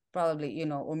probably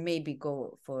or maybe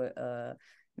go for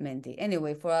Mendy.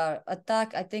 Anyway, for our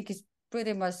attack, I think it's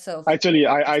pretty much Actually,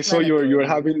 I saw you're self-explanatory.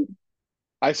 having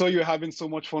I saw you having so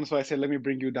much fun, so I said let me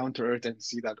bring you down to earth and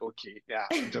see that. Okay, yeah,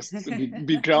 just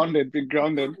be grounded, be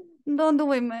grounded. Don't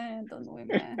do it, man. Don't do it,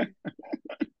 man.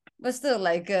 But still,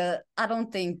 like, I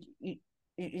don't think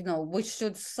we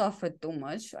should suffer too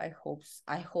much. I hope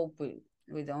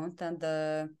we don't.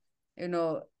 And you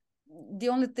know, the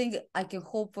only thing I can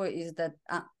hope for is that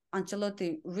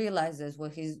Ancelotti realizes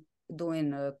what he's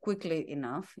doing quickly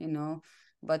enough.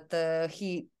 But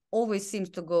he always seems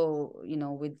to go,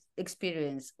 with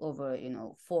experience over,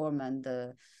 form and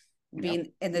Yeah,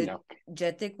 being yeah.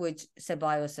 energetic, which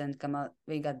Ceballos and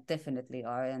Camavinga definitely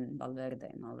are, and Valverde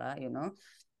and all that.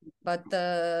 But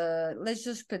let's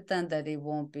just pretend that it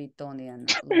won't be Tony and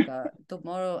Luca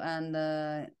tomorrow,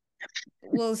 and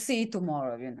we'll see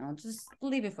tomorrow. Just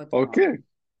leave it for tomorrow. Okay,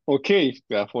 Okay,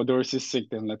 yeah, for Doris's sake,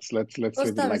 then let's leave it Gustav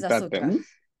is like a that sutra. then.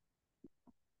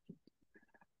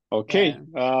 Okay,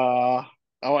 Yeah.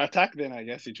 our attack then I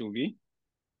guess it will be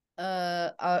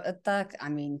Our attack. I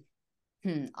mean,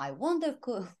 I wonder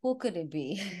who could it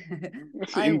be?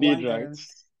 I indeed right. wonder.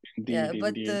 Indeed, Yeah,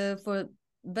 but indeed. for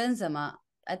Benzema,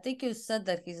 I think you said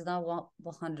that he's now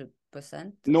 100% or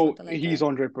No, something like he's that.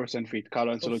 100% fit.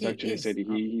 Carlo Oh, Ancelotti he actually said is.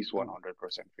 Oh, he's oh.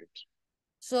 100% fit.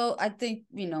 So I think,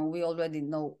 we already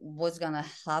know what's gonna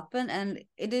happen, and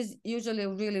it is usually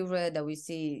really rare that we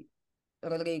see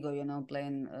Rodrigo,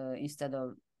 playing instead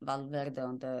of Valverde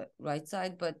on the right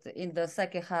side. But in the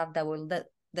second half, that will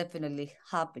definitely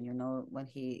happen, when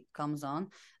he comes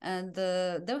on. And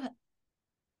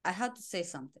I had to say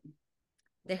something.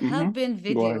 There have been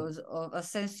Go ahead. videos of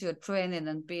Asensio training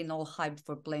and being all hyped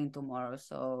for playing tomorrow.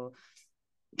 So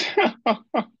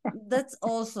that's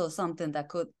also something that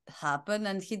could happen.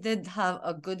 And he did have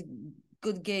a good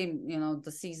game,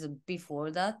 the season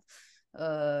before that.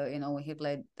 When he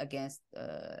played against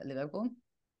Liverpool,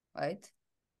 right?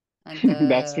 And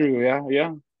That's true. Yeah,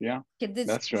 yeah, yeah. he did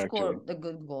That's true score actually. the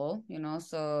good goal,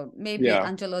 so maybe Yeah.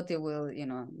 Ancelotti will,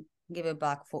 give it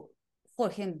back for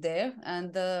him there.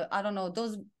 And I don't know,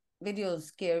 those videos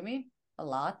scare me a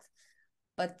lot,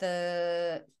 but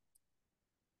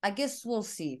I guess we'll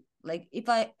see. Like if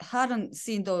I hadn't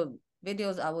seen those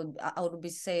videos, I would be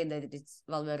saying that it's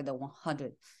Valverde The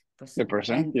 100%,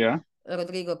 person. and Yeah.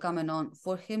 Rodrigo coming on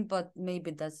for him. But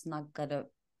maybe that's not gonna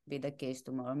be the case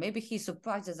tomorrow. Maybe he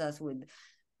surprises us with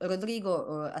Rodrigo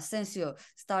or Asensio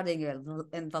starting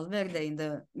and Valverde in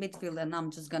the midfield, and I'm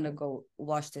just gonna go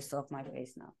wash this off my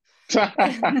face now.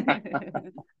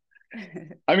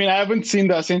 I mean, I haven't seen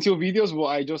the Asensio videos, but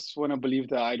I just want to believe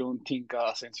that I don't think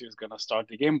Asensio is going to start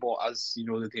the game. But as you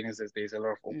know, the thing is that there's a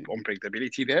lot of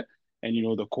unpredictability there. And,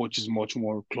 the coach is much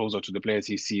more closer to the players.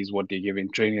 He sees what they give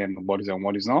in training and what is and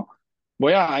what is not. But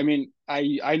yeah, I mean,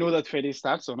 I know that Fede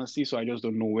starts, honestly, so I just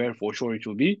don't know where for sure it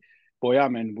will be. But yeah,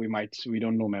 man, we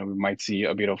don't know, man. We might see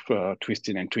a bit of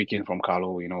twisting and tweaking from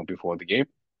Carlo, before the game.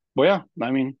 But yeah,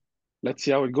 I mean, let's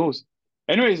see how it goes.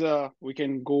 Anyways, we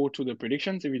can go to the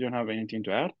predictions if you don't have anything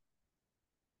to add.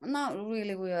 Not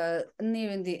really. We are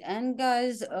nearing the end,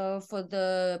 guys. For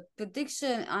the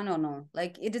prediction, I don't know.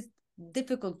 Like it is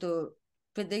difficult to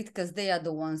predict because they are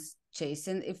the ones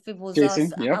chasing. If it was us,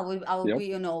 Jason, I would yep.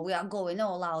 be, we are going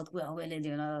all out. We are really,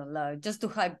 like, just to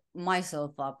hype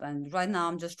myself up. And right now,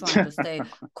 I'm just trying to stay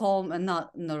calm and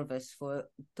not nervous for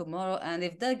tomorrow. And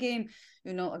if that game,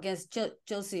 against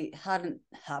Chelsea hadn't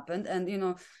happened, and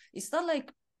it's not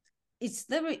like it's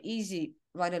never easy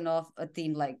writing off a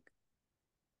team like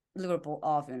Liverpool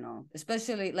off,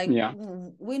 especially like Yeah,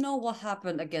 we know what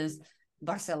happened against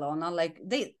Barcelona. Like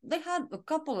they had a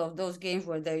couple of those games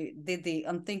where they did the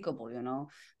unthinkable,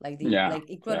 like the yeah, like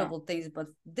yeah, incredible things. But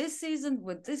this season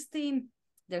with this team,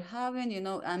 they're having,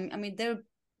 I mean, their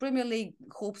Premier League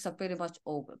hopes are pretty much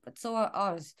over, but so are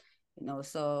ours,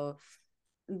 So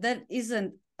that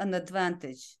isn't an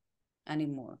advantage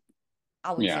anymore,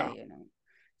 I would yeah. say.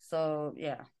 So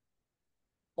yeah,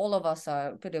 all of us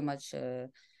are pretty much.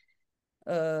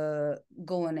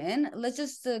 Going in. Let's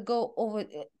just go over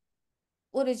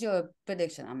what is your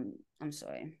prediction? I'm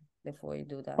sorry before you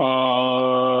do that.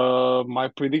 My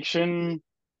prediction,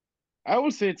 I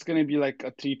would say it's gonna be like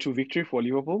a 3-2 victory for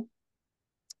Liverpool.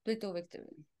 3-2 victory.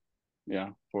 Yeah,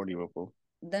 for Liverpool.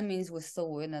 That means we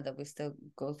still win and that we still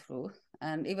go through.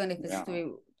 And even if it's Yeah.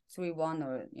 3-1,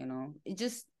 or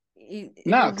it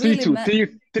Nah, will three really two, matter. three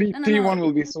three No, no, three no, one no.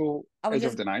 will be so I was edge of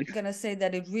just the knife. gonna say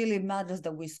that it really matters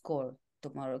that we score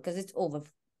tomorrow because it's over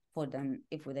for them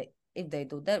if they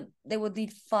do that. They would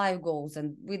need 5 goals,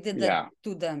 and we did that Yeah.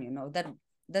 to them.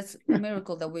 That's a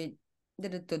miracle that we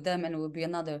did it to them, and it would be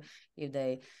another if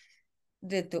they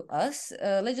did to us.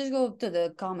 Let's just go to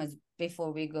the comments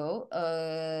before we go.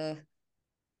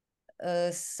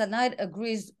 Sanaid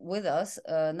agrees with us.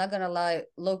 Not gonna lie,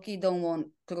 Loki don't want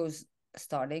Cruz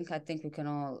starting. I think we can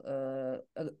all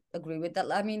agree with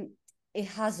that. I mean, it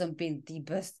hasn't been the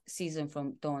best season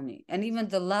from Tony, and even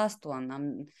the last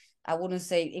one, I wouldn't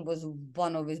say it was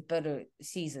one of his better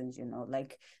seasons.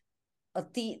 Like our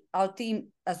team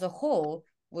as a whole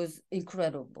was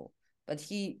incredible, but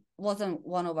he wasn't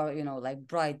one of our like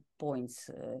bright points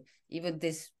even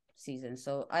this season.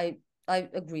 So I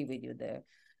agree with you there.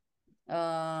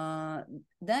 uh,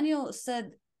 Daniel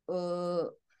said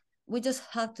we just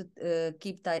have to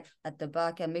keep tight at the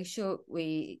back and make sure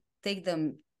we take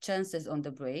them chances on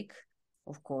the break.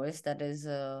 Of course, that is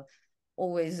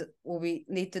always what we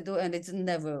need to do, and it's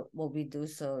never what we do.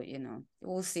 So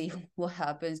we'll see what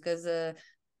happens because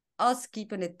us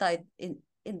keeping it tight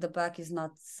in the back is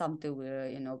not something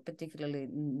we're, particularly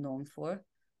known for.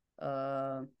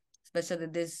 Especially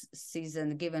this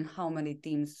season, given how many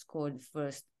teams scored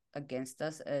first against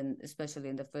us, and especially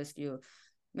in the first few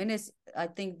minutes, I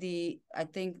think the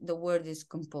word is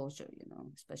composure.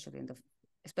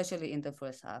 Especially in the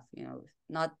first half.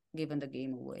 Not giving the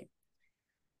game away.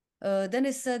 Then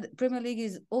it said Premier League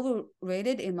is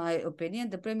overrated, in my opinion.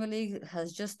 The Premier League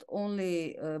has just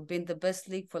only been the best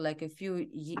league for like a few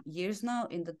years now.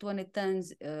 In the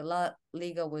 2010s, La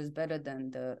Liga was better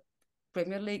than the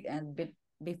Premier League, and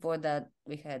before that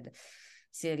we had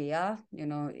Serie A.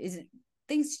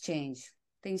 Things change.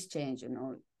 Things change.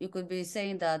 You could be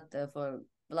saying that for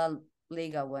La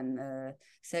Liga when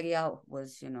Serie A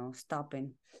was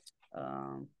stopping,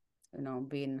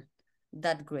 being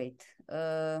that great.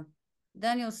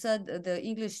 Daniel said the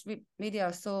English media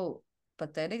are so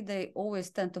pathetic. They always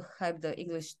tend to hype the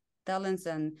English talents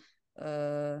and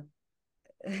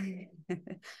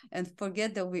and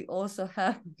forget that we also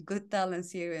have good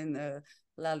talents here in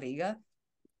La Liga.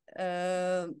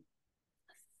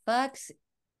 Facts,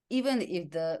 even if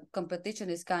the competition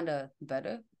is kind of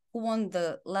better, who won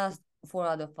the last 4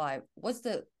 out of 5? What's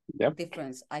the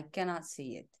difference? I cannot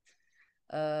see it.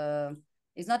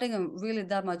 It's not even really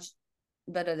that much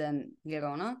better than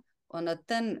Girona on a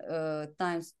 10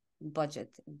 times budget.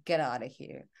 Get out of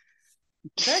here.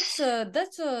 That's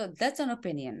an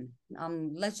opinion.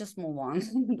 Let's just move on.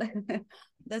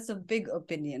 That's a big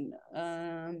opinion.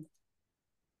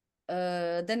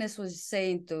 Dennis was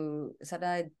saying to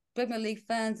Sarai, Premier League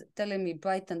fans telling me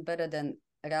Brighton better than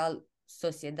Real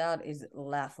Sociedad is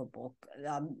laughable.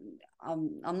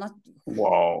 I'm not.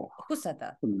 Wow. Who said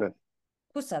that?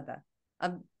 Who said that?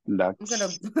 I'm gonna.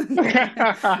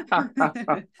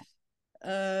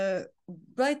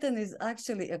 Brighton is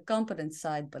actually a competent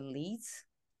side, but Leeds,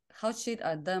 how shit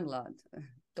are them, lad?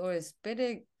 Doris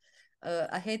Pittig,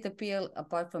 I hate the PL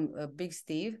apart from Big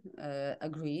Steve.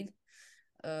 Agreed.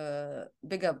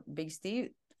 Big up, Big Steve.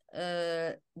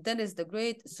 Dennis the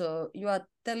Great. So you are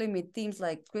telling me teams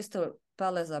like Crystal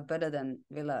Palace are better than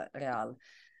Villarreal?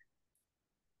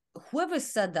 Whoever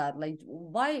said that, like,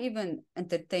 why even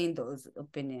entertain those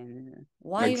opinions?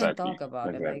 Why even talk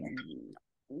about it? Like,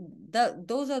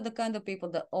 those are the kind of people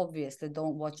that obviously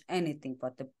don't watch anything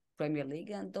but the Premier League,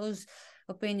 and those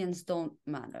opinions don't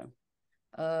matter.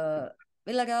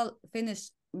 Villarreal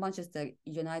finished Manchester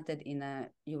United in a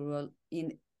Europa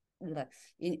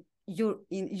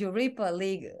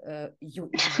League,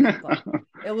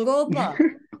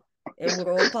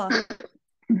 Europa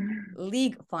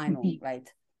League final,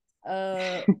 right?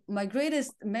 My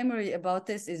greatest memory about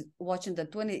this is watching the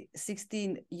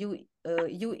 2016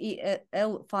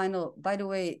 UEL final. By the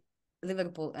way,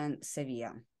 Liverpool and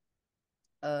Sevilla.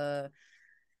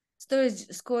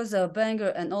 Sturridge scores a banger,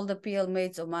 and all the PL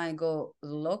mates of mine go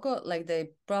loco, like they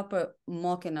proper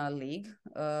mock in our league.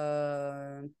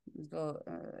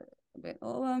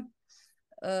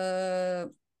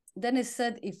 Dennis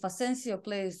said, if Asensio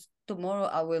plays tomorrow,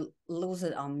 I will lose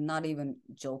it. I'm not even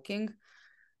joking.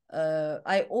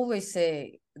 I always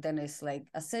say, Dennis, like,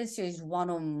 Asensio is one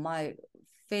of my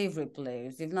favorite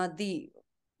players, if not the,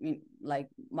 like,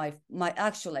 my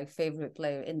actual like favorite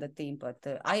player in the team. But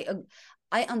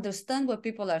I understand what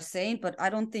people are saying, but I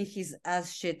don't think he's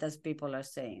as shit as people are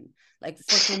saying. Like,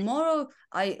 for tomorrow,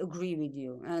 I agree with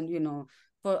you, and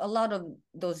for a lot of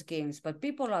those games, but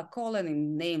people are calling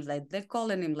him names, like they're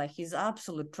calling him like he's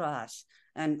absolute trash,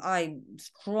 and I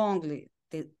strongly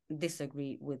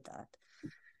disagree with that.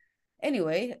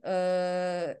 Anyway,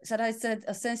 Sarai said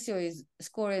Asensio is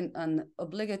scoring an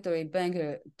obligatory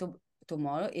banger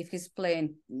tomorrow. If he's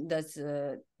playing, there's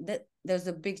a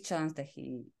big chance that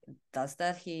he does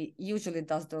that. He usually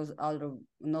does those out of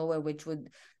nowhere, which would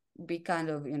be kind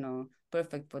of,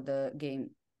 perfect for the game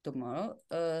tomorrow.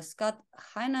 Scott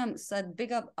Heinam said,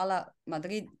 big up a la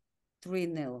Madrid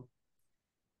 3-0.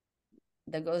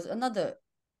 There goes another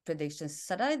prediction.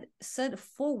 Sarai said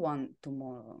 4-1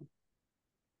 tomorrow.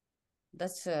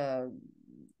 That's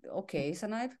okay,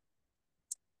 Sanaid.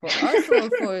 For us or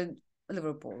for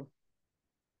Liverpool?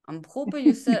 I'm hoping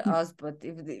you said us, but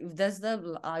if that's that,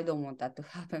 I don't want that to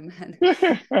happen, man.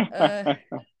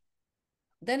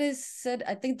 Dennis said,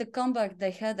 I think the comeback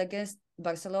they had against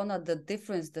Barcelona, the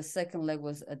difference, the second leg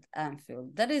was at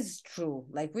Anfield. That is true.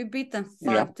 Like, we beat them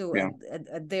 5-2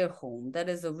 at their home. That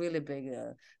is a really big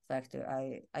factor.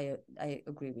 I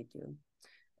agree with you.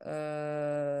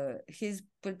 His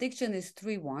prediction is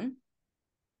 3-1,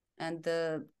 and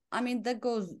I mean, that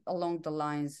goes along the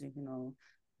lines,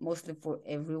 mostly for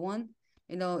everyone.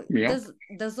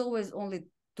 There's always only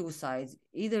two sides.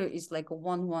 Either it's like a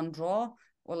 1-1 draw,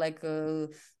 or like a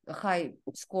high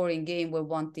scoring game where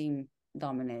one team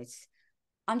dominates.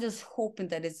 I'm just hoping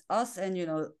that it's us, and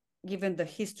given the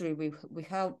history we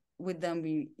have with them,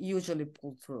 we usually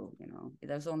pull through.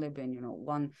 There's only been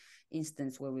one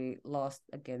instance where we lost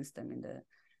against them in the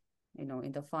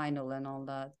in the final and all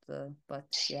that. But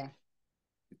yeah.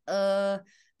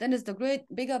 Then it's the great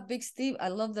big up Big Steve. I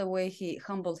love the way he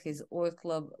humbled his old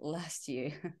club last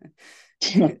year.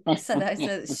 So I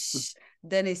said, shh,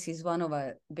 Dennis, he's one of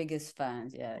our biggest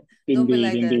fans. Yeah, don't be Indeed,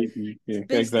 like that. indeed. Yeah,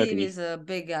 Big Steve exactly. is a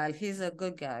big guy. He's a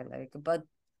good guy. Like, but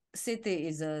City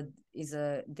is a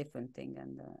different thing,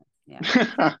 and yeah.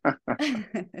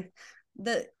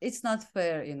 It's not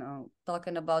fair,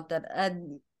 talking about that.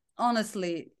 And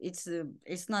honestly, it's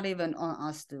not even on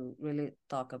us to really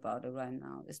talk about it right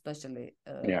now, especially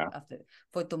Yeah. after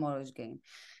for tomorrow's game.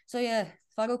 So yeah,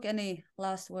 Farouk, any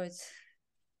last words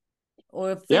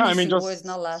or Yeah, I mean, finishing words? just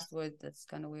Not last words. That's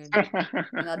kind of weird.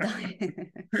 You're not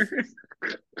dying.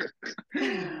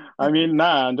 I mean,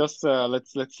 nah, just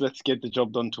let's get the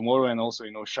job done tomorrow, and also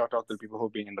shout out to the people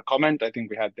who've been in the comment. I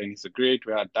think we had Dennis the Great,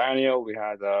 we had Daniel, we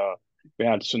had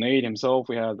Sunaid himself,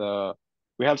 we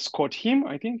had Scott him.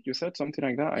 I think you said something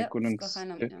like that. I Yep, couldn't. Scott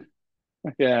Hanum,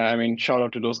 yeah. Yeah, I mean, shout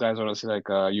out to those guys. Honestly, like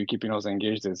you keeping us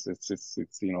engaged.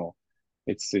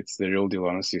 It's the real deal,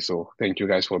 honestly. So thank you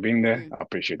guys for being there. Mm. I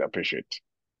appreciate.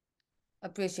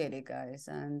 Appreciate it, guys,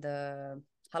 and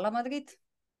Hala Madrid.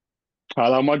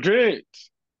 Hala Madrid.